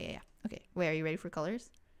leaves. Yeah. Okay. Wait, are you ready for colors?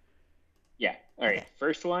 Yeah. All right.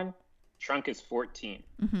 First one, trunk is 14.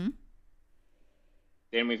 Mm-hmm.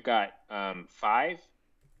 Then we've got 5.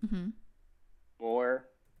 Mm-hmm. 4.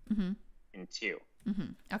 Mm-hmm. And 2.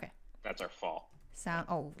 Mm-hmm. Okay. That's our fall.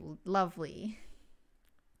 Lovely.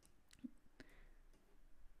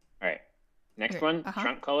 All right. Next one,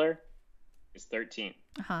 trunk color is 13.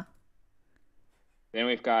 Then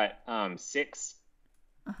we've got 6.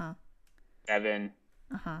 7.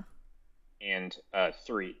 And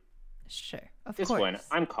 3. Sure. Of course. This one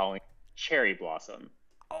I'm calling cherry blossom.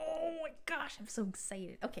 Oh my gosh, I'm so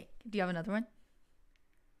excited. Okay. Do you have another one?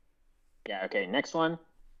 Yeah, okay. Next one,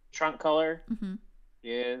 trunk color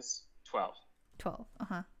is 12. 12.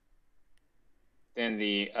 Then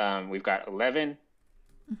we've got 11,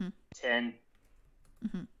 10,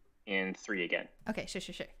 and 3 again. Okay, sure.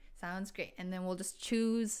 Sounds great. And then we'll just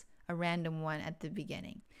choose a random one at the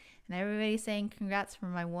beginning. And everybody's saying congrats for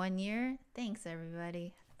my 1 year. Thanks,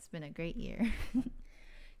 everybody. It's been a great year.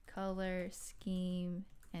 Color, scheme,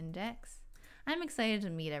 index. I'm excited to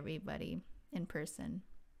meet everybody in person.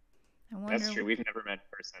 That's true. We've never met in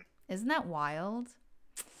person. Isn't that wild?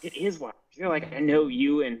 It is wild. I feel like I know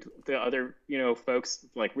you and the other, folks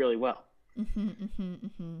like really well.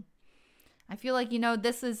 I feel like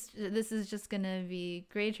this is just gonna be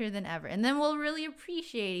greater than ever, and then we'll really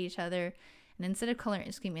appreciate each other. And instead of color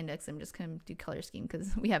scheme index, I'm just gonna do color scheme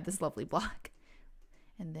because we have this lovely block.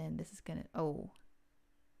 And then this is gonna new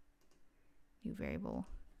variable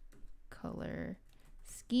color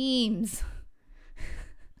schemes.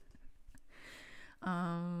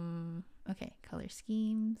 Okay, color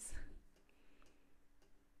schemes.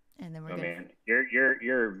 And then we're gonna... man,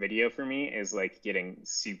 your video for me is like getting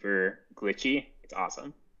super glitchy. It's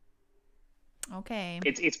awesome. Okay.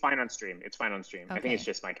 It's fine on stream. Okay. I think it's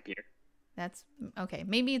just my computer. That's okay.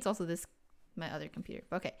 Maybe it's also my other computer.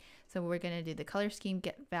 Okay. So we're gonna do the color scheme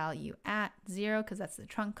get value at 0 because that's the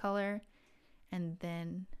trunk color, and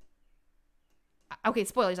then Okay,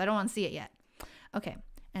 spoilers. I don't want to see it yet. Okay.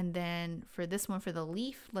 And then for this one, for the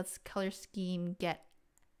leaf, let's color scheme get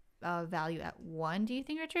a value at 1. Do you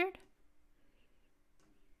think, Richard?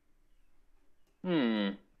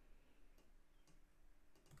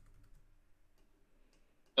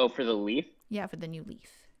 Oh, for the leaf? Yeah, for the new leaf.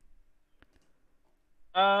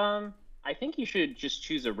 I think you should just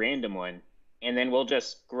choose a random one, and then we'll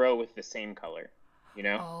just grow with the same color, you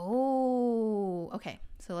know? Oh, okay.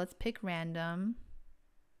 So let's pick random.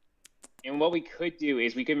 And what we could do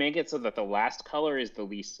is we could make it so that the last color is the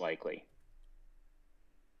least likely.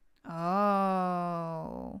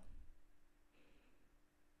 Oh.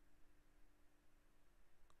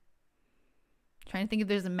 Trying to think if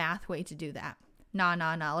there's a math way to do that. Nah.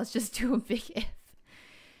 Let's just do a big if.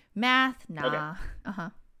 Math, nah. Okay. Uh-huh.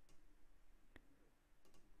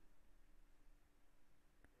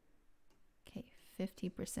 Okay,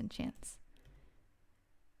 50% chance.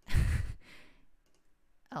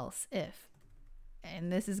 Else if. And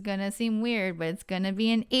this is gonna seem weird, but it's gonna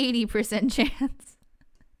be an 80% chance.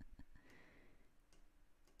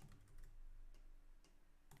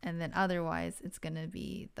 And then otherwise, it's gonna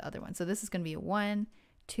be the other one. So this is gonna be a 1,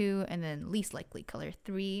 2, and then least likely color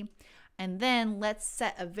 3. And then let's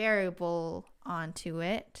set a variable onto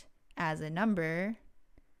it as a number.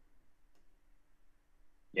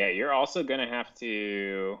 Yeah, you're also gonna have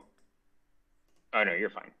to. Oh no, you're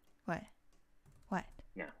fine. What?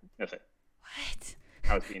 No, that's it. What?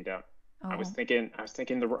 I was being dumb. Oh. I was thinking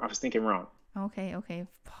wrong. Okay.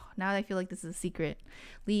 Now I feel like this is a secret.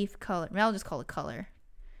 Leaf color. I'll just call it color.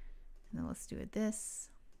 And then let's do it this.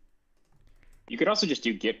 You could also just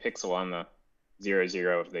do get pixel on the 0,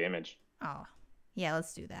 0 of the image. Oh, yeah,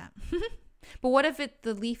 let's do that. But what if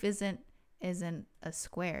the leaf isn't a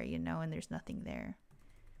square, and there's nothing there?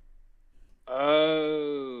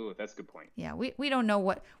 Oh, that's a good point. Yeah, we don't know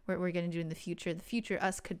what we're gonna do in the future. The future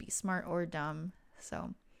us could be smart or dumb.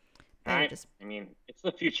 So I mean, it's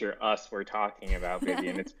the future us we're talking about,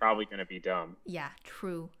 Vivian. It's probably gonna be dumb. Yeah,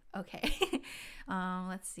 true. Okay.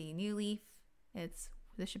 Let's see. New leaf. This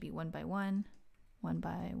should be 1 by 1, 1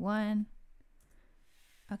 by 1.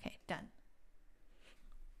 Okay, done.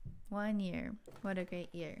 1 year. What a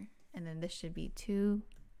great year. And then this should be 2,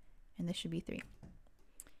 and this should be 3.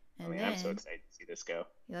 And I'm so excited to see this go.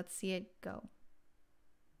 Let's see it go.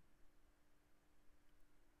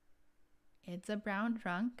 It's a brown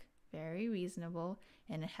trunk, very reasonable,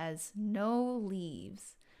 and it has no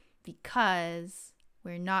leaves because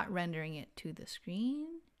we're not rendering it to the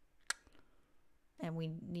screen. And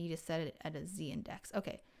we need to set it at a z index.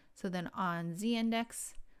 Okay, so then on z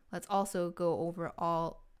index, let's also go over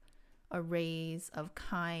all arrays of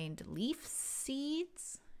kind leaf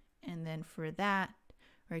seeds. And then for that,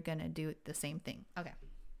 we're gonna do the same thing. Okay,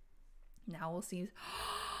 now we'll see.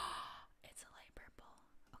 It's a light purple.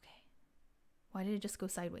 Okay, why did it just go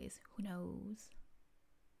sideways? Who knows?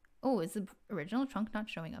 Oh, is the original trunk not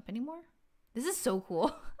showing up anymore? This is so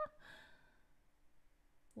cool.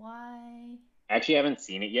 Why? I actually haven't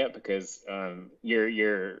seen it yet because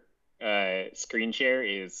your screen share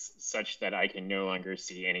is such that I can no longer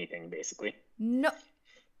see anything, basically. No.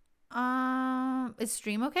 Is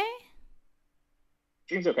stream okay?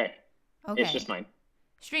 Stream's okay. Okay. It's just mine.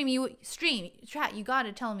 Chat, you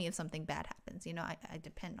gotta tell me if something bad happens. I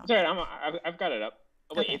depend on Sorry, it. I've got it up.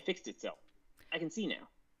 Oh wait, Okay. It fixed itself. I can see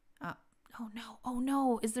now. Oh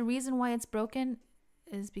no. Is the reason why it's broken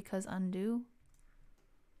is because undo?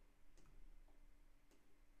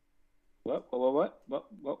 What? Well,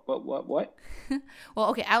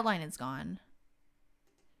 okay, outline is gone.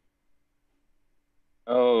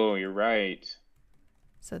 Oh, you're right.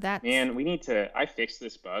 So that's... Man, we need to... I fixed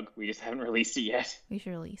this bug. We just haven't released it yet. We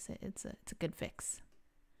should release it. It's a good fix.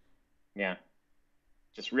 Yeah.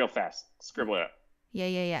 Just real fast. Scribble it up.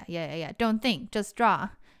 Yeah. Don't think, just draw.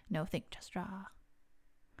 No, think, just draw.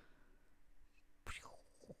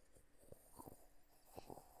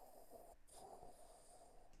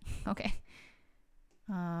 Okay.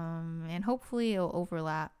 And hopefully it'll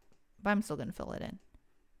overlap, but I'm still gonna fill it in.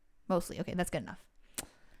 Mostly. Okay, that's good enough.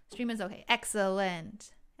 Stream is okay.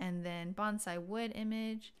 Excellent. And then bonsai wood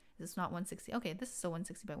image. This is not 160. Okay, this is still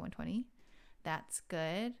 160 by 120. That's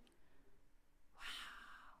good.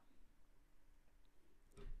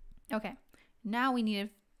 Wow. Okay. Now we need to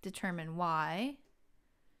determine why.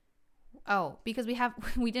 Oh, because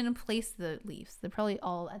we didn't place the leaves. They're probably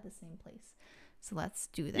all at the same place. So let's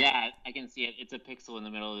do that. Yeah, I can see it. It's a pixel in the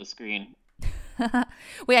middle of the screen.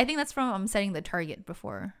 Wait, I think that's from setting the target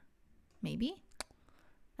before. Maybe?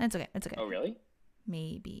 It's okay. Oh, really?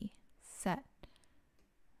 Maybe. Set.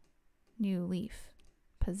 New leaf.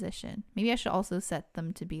 Position. Maybe I should also set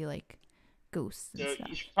them to be like ghosts and So stuff.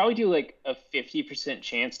 you should probably do like a 50%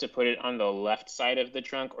 chance to put it on the left side of the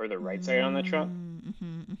trunk or the right side on the trunk.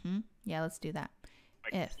 Yeah, let's do that.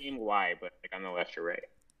 Like If same Y, but like on the left or right.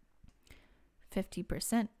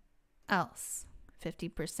 50% else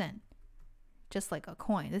 50%. Just like a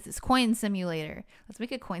coin. This is coin simulator. Let's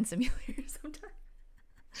make a coin simulator sometime.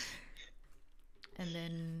 And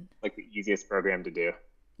then Like the easiest program to do.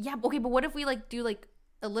 yeah, okay, but what if we like do like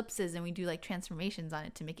ellipses and we do like transformations on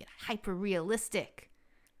it to make it hyper realistic?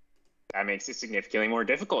 That makes it significantly more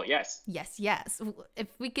difficult, yes. Yes. If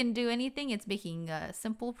we can do anything, it's making a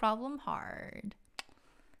simple problem hard.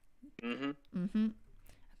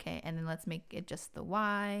 Okay, and then let's make it just the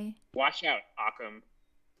Y. Watch out, Occam.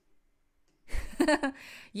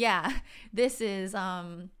 Yeah, this is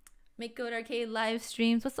MakeCode Arcade live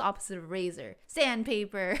streams. What's the opposite of razor?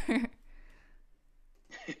 Sandpaper.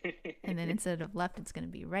 And then instead of left, it's going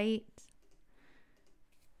to be right.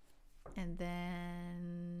 And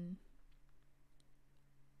then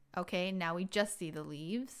okay, now we just see the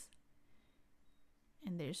leaves.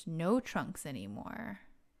 And there's no trunks anymore.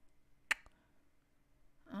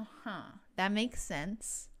 That makes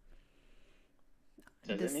sense.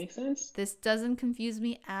 Does it make sense? This doesn't confuse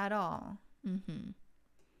me at all.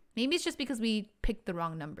 Maybe it's just because we picked the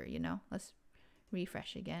wrong number, you know? Let's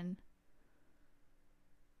refresh again.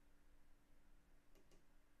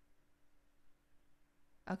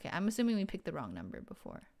 Okay, I'm assuming we picked the wrong number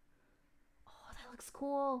before. Oh, that looks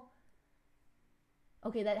cool.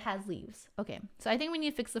 Okay, that has leaves. Okay, so I think we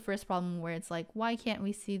need to fix the first problem where it's like, why can't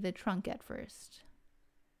we see the trunk at first?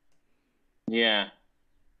 Yeah.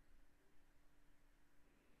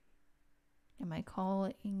 Am I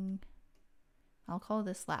calling? I'll call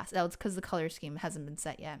this last. Oh, it's because the color scheme hasn't been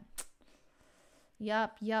set yet.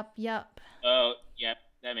 Yup. Oh, yep.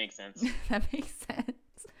 That makes sense. That makes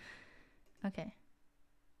sense. Okay.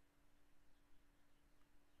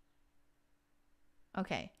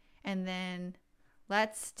 Okay. And then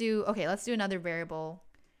let's do another variable.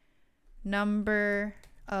 Number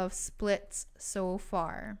of splits so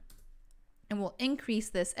far. And we'll increase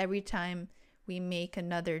this every time we make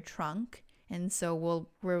another trunk. And so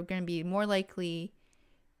we're going to be more likely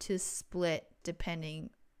to split depending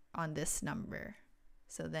on this number.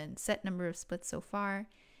 So then set number of splits so far.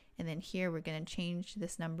 And then here we're going to change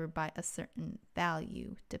this number by a certain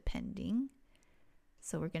value depending.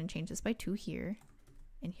 So we're going to change this by 2 here.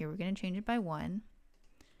 And here we're going to change it by 1.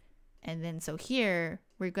 And then so here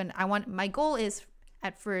my goal is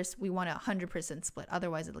at first we want a 100% split.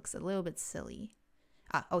 Otherwise it looks a little bit silly.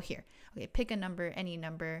 Here. Okay, pick a number, any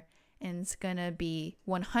number. And it's going to be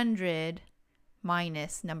 100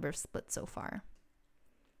 minus number of splits so far.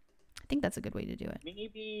 I think that's a good way to do it.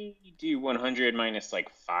 Maybe do 100 minus like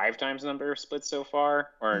 5 times the number of splits so far.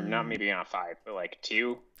 Or not 5, but like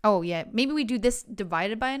 2. Oh, yeah. Maybe we do this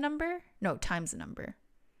divided by a number? No, times a number.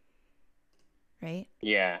 Right?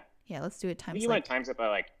 Yeah. Yeah, let's do it times. You want to times it by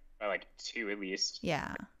like 2 at least.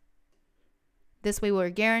 Yeah. This way we're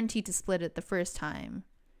guaranteed to split it the first time.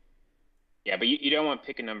 Yeah, but you don't want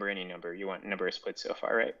pick a number, any number. You want number of splits so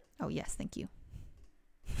far, right? Oh, yes. Thank you.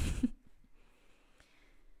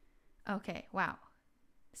 Okay. Wow.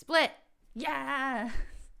 Split. Yeah.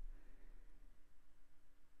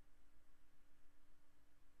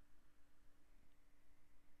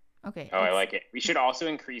 Okay. Oh, I like it. We should also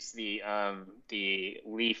increase the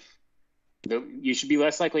leaf. You should be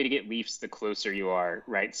less likely to get leaves the closer you are,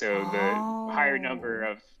 right? So the higher number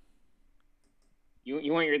of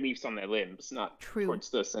you want your leaves on the limbs, not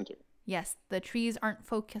towards the center. Yes, the trees aren't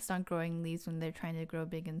focused on growing leaves when they're trying to grow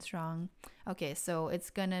big and strong. Okay, so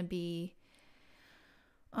it's gonna be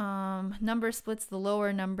number splits. The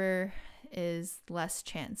lower number is less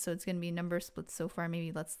chance, so it's gonna be number splits so far.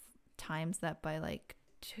 Maybe let's times that by like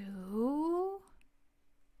 2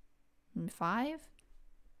 and 5.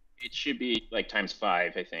 It should be like times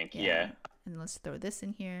 5, I think. Yeah. And let's throw this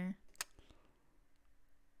in here.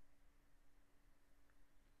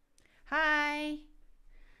 Hi.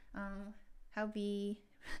 Howbie.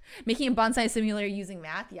 Making a bonsai simulator using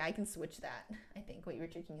math. Yeah, I can switch that. I think. Wait,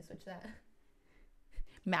 Richard, can you switch that?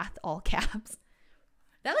 Math all caps.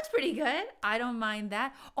 That looks pretty good. I don't mind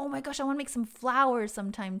that. Oh my gosh, I want to make some flowers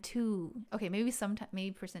sometime too. Okay,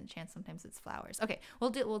 maybe percent chance sometimes it's flowers. Okay, we'll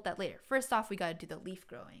deal with that later. First off, we got to do the leaf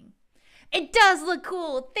growing. It does look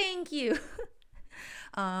cool. Thank you.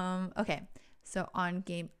 Okay, so on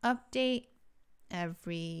game update,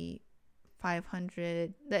 every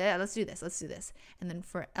 500. Let's do this. And then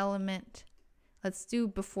for element, let's do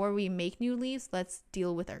before we make new leaves, let's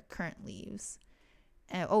deal with our current leaves.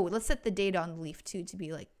 Let's set the data on the leaf too to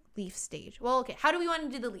be like leaf stage. Well, okay, how do we want to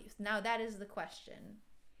do the leaves? Now that is the question.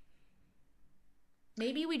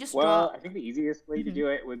 Maybe we just Well, draw. I think the easiest way to Mhm. do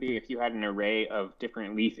it would be if you had an array of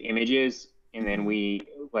different leaf images, and then Mhm. we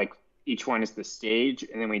like each one is the stage,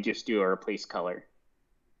 and then we just do a replace color.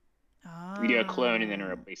 We do a clone and then a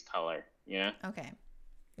Oh. replace color. Yeah. Okay.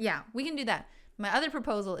 Yeah, we can do that. My other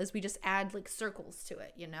proposal is we just add like circles to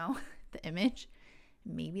it, the image.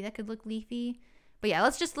 Maybe that could look leafy. But yeah,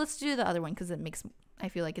 let's do the other one because I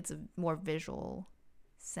feel like it's a more visual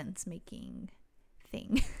sense making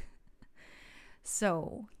thing.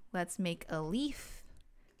 So let's make a leaf.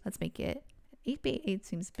 Let's make it 8x8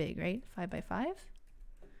 seems big, right? 5x5.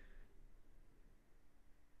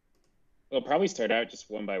 We'll probably start out just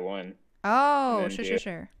one by one, and Oh, then sure, do sure, it.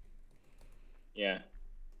 sure. Yeah.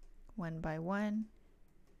 1x1.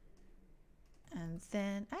 And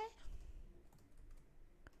then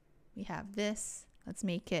we have this. Let's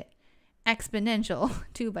make it exponential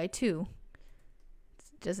 2x2.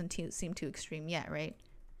 It doesn't seem too extreme yet, right?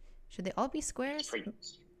 Should they all be squares?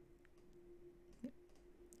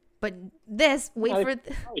 But this, wait No, for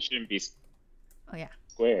they probably shouldn't be oh yeah,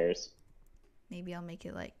 squares. maybe I'll make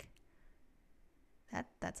it like that.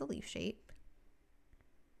 That's a leaf shape.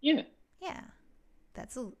 Yeah. Yeah,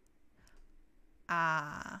 that's a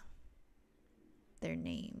they're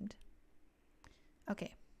named.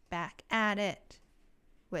 Okay, back at it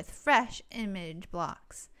with fresh image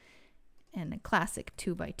blocks and a classic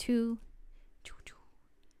 2x2.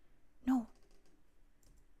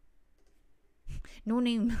 No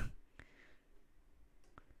name.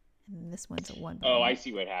 And this one's a 1x1. Oh, I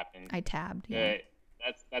see what happened. I tabbed. Yeah.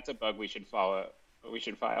 That's a bug we should follow. We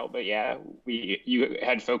should file. But yeah, you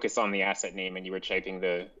had focus on the asset name and you were typing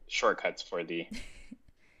the shortcuts for the.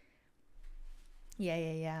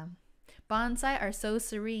 Yeah. Bonsai are so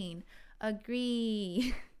serene.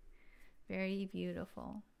 Agree. Very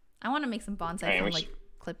beautiful. I want to make some bonsai Right, from like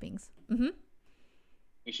clippings. Mm-hmm.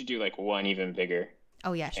 We should do like one even bigger.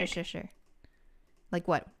 Oh yeah, sure. Like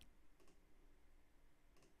what?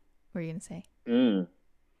 What are you gonna say? I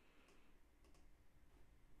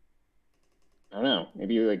don't know.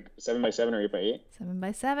 Maybe like 7x7 or 8x8.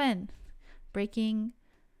 7x7. Breaking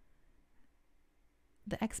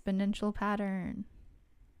the exponential pattern.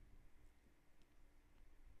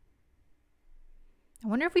 I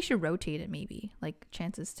wonder if we should rotate it maybe. Like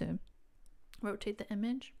chances to rotate the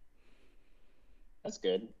image. That's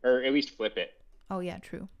good. Or at least flip it. Oh yeah,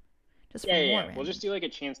 true. Just Yeah. random. We'll just do like a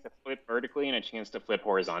chance to flip vertically and a chance to flip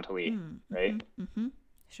horizontally, right? Mm-hmm.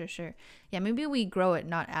 Sure. Yeah, maybe we grow it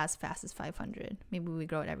not as fast as 500. Maybe we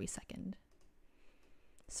grow it every second.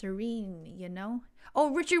 Serene,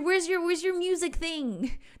 Oh, Richard, where's your music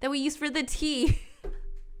thing that we use for the tea?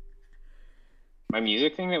 My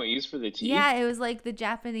music thing that we use for the tea? Yeah, it was like the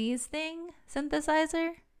Japanese thing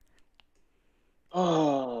synthesizer.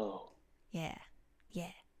 Oh. Yeah.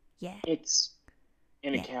 It's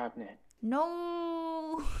in a cabinet.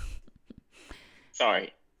 No.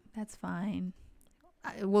 Sorry. That's fine.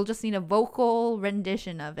 We'll just need a vocal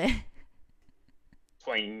rendition of it.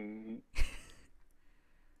 Twang.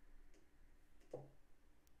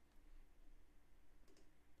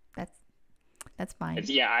 That's fine.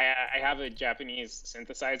 I have a Japanese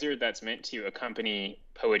synthesizer that's meant to accompany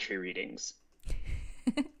poetry readings.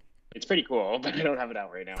 It's pretty cool, but I don't have it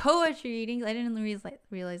out right now. Poetry readings. I didn't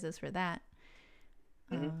realize this for that.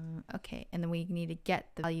 Mm-hmm. Okay, and then we need to get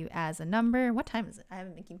the value as a number. What time is it? I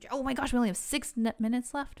haven't been keeping. Oh my gosh, we only have 6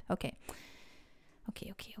 minutes left. Okay.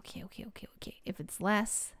 If it's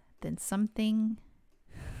less than something,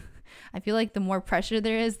 I feel like the more pressure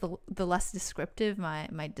there is, the less descriptive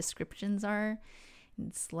my descriptions are.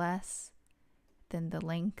 It's less than the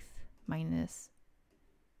length minus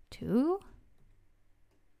 2.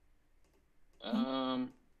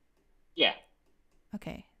 Yeah.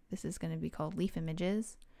 Okay, this is going to be called leaf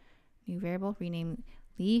images. New variable, rename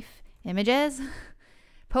leaf images.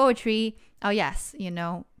 Poetry. Oh yes,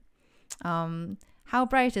 how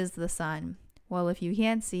bright is the sun? Well, if you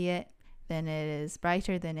can't see it, then it is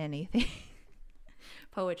brighter than anything.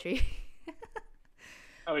 Poetry.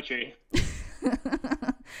 Poetry.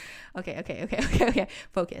 Okay.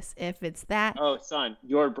 Focus. If it's that. Oh, sun,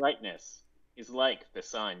 your brightness is like the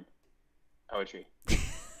sun. Poetry.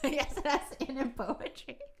 Yes, that's in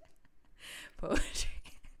poetry.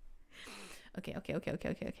 Okay.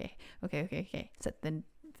 Set the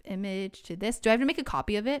image to this. Do I have to make a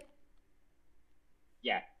copy of it?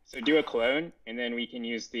 Yeah. So do a clone, and then we can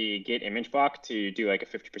use the get image block to do like a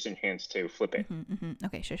 50% chance to flip it.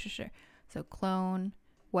 Okay, sure. So clone.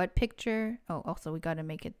 What picture? Oh, also we got to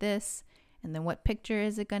make it this. And then what picture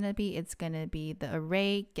is it going to be? It's going to be the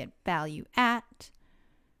array get value at.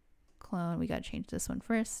 Clone. We got to change this one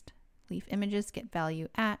first. Leaf images get value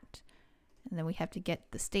at. And then we have to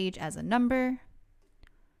get the stage as a number.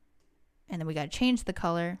 And then we got to change the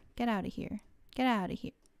color. Get out of here. Get out of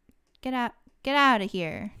here. Get out of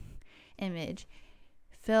here. Image.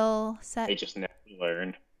 Fill, set. They just never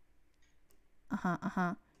learn.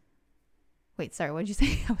 Wait, sorry, what did you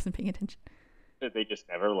say? I wasn't paying attention. They just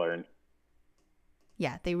never learn.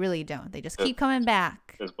 Yeah, they really don't. They just keep coming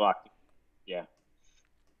back. Just block. Yeah.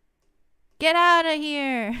 Get out of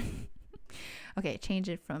here. Okay, change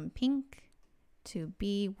it from pink to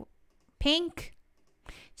be pink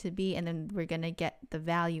to be, and then we're going to get the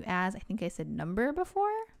value as, I think I said number before.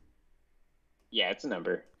 Yeah, it's a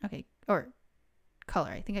number. Okay, or color.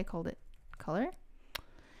 I think I called it color.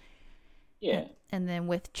 Yeah. And then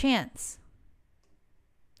with chance,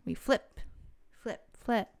 we flip.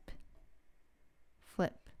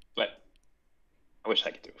 I wish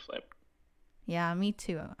I could do a flip. Yeah, me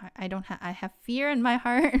too. I have fear in my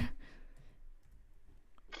heart.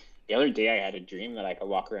 The other day I had a dream that I could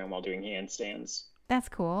walk around while doing handstands. That's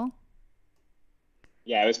cool.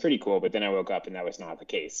 Yeah, it was pretty cool, but then I woke up and that was not the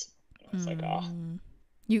case. I was like, oh.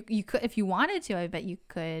 You could, if you wanted to, I bet you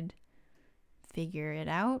could figure it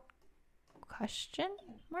out. Question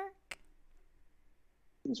mark?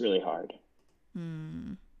 It's really hard.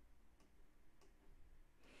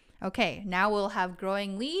 Okay, now we'll have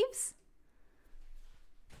growing leaves.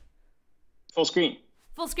 Full screen.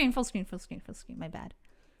 Full screen. My bad.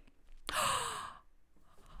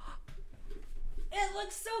 It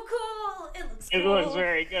looks so cool. It looks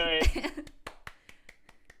very good.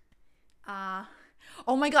 Oh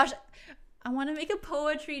my gosh. I want to make a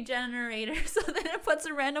poetry generator so that it puts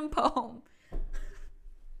a random poem.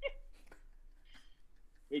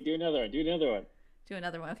 Wait, do another one. Do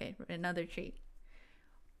another one. Okay, another tree.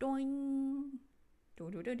 Doing.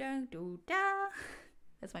 Do-do-do-do-do-da.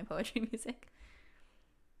 That's my poetry music.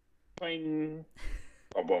 Twang.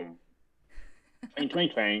 Boom, boom. Twang, twang,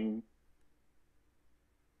 twang.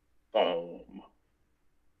 Boom.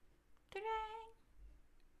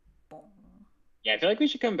 Boom. Yeah, I feel like we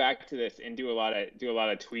should come back to this and do a lot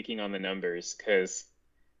of tweaking on the numbers, because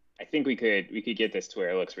I think we could get this to where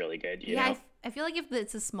it looks really good. You know? I feel like if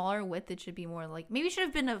it's a smaller width, it should be more like, maybe it should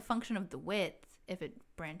have been a function of the width if it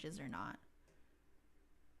branches or not.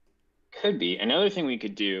 Could be. Another thing we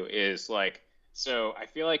could do is like, so I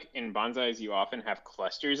feel like in bonsais you often have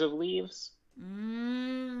clusters of leaves.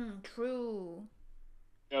 True.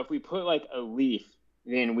 So if we put like a leaf,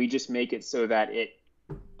 then we just make it so that it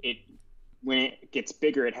when it gets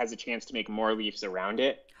bigger, it has a chance to make more leaves around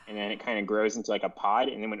it, and then it kind of grows into like a pod,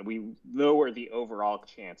 and then when we lower the overall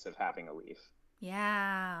chance of having a leaf.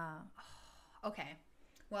 Yeah. Okay.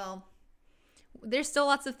 Well, there's still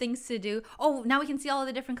lots of things to do. Oh, now we can see all of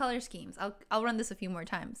the different color schemes. I'll run this a few more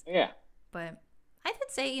times. Yeah. But I would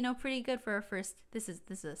say, pretty good for a first. This is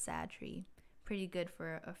a sad tree. Pretty good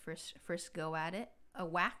for a first go at it. A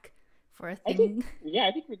whack for a thing.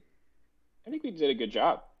 I think we did a good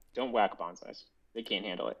job. Don't whack bonsais. They can't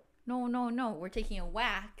handle it. No. We're taking a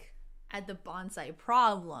whack at the bonsai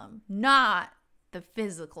problem, not the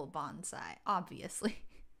physical bonsai, obviously.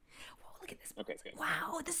 Whoa, look at this. Okay, good.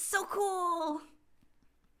 Wow, this is so cool.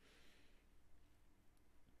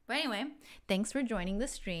 But anyway, thanks for joining the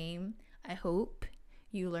stream. I hope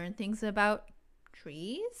you learned things about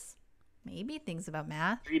trees, maybe things about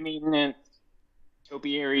math. Tree maintenance,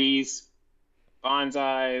 topiaries,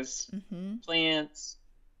 bonsais, plants,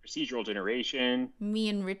 procedural generation. Me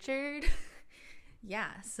and Richard. Yeah,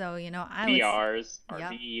 so VRs,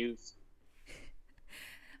 RVs.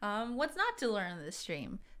 What's not to learn on this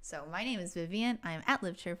stream? So my name is Vivian. I'm at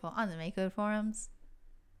Live Cheerful on the MakeCode forums.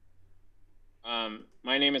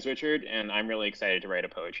 My name is Richard, and I'm really excited to write a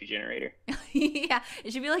poetry generator. Yeah,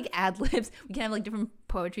 it should be like ad libs. We can have like different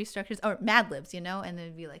poetry structures, or mad libs, and then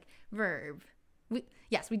it'd be like verb. We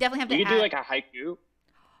definitely have to. We could do like a haiku,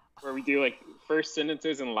 where we do like first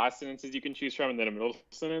sentences and last sentences you can choose from, and then a middle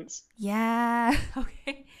sentence. Yeah.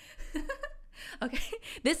 Okay. Okay.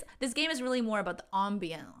 This game is really more about the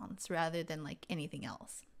ambiance rather than like anything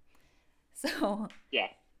else. So. Yeah.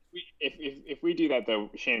 If we do that, though,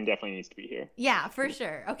 Shannon definitely needs to be here. Yeah, for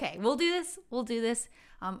sure. Okay, we'll do this.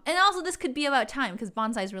 And also this could be about time, because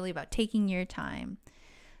bonsai is really about taking your time.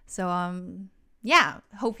 So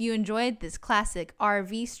hope you enjoyed this classic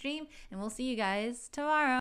RV stream, and we'll see you guys tomorrow.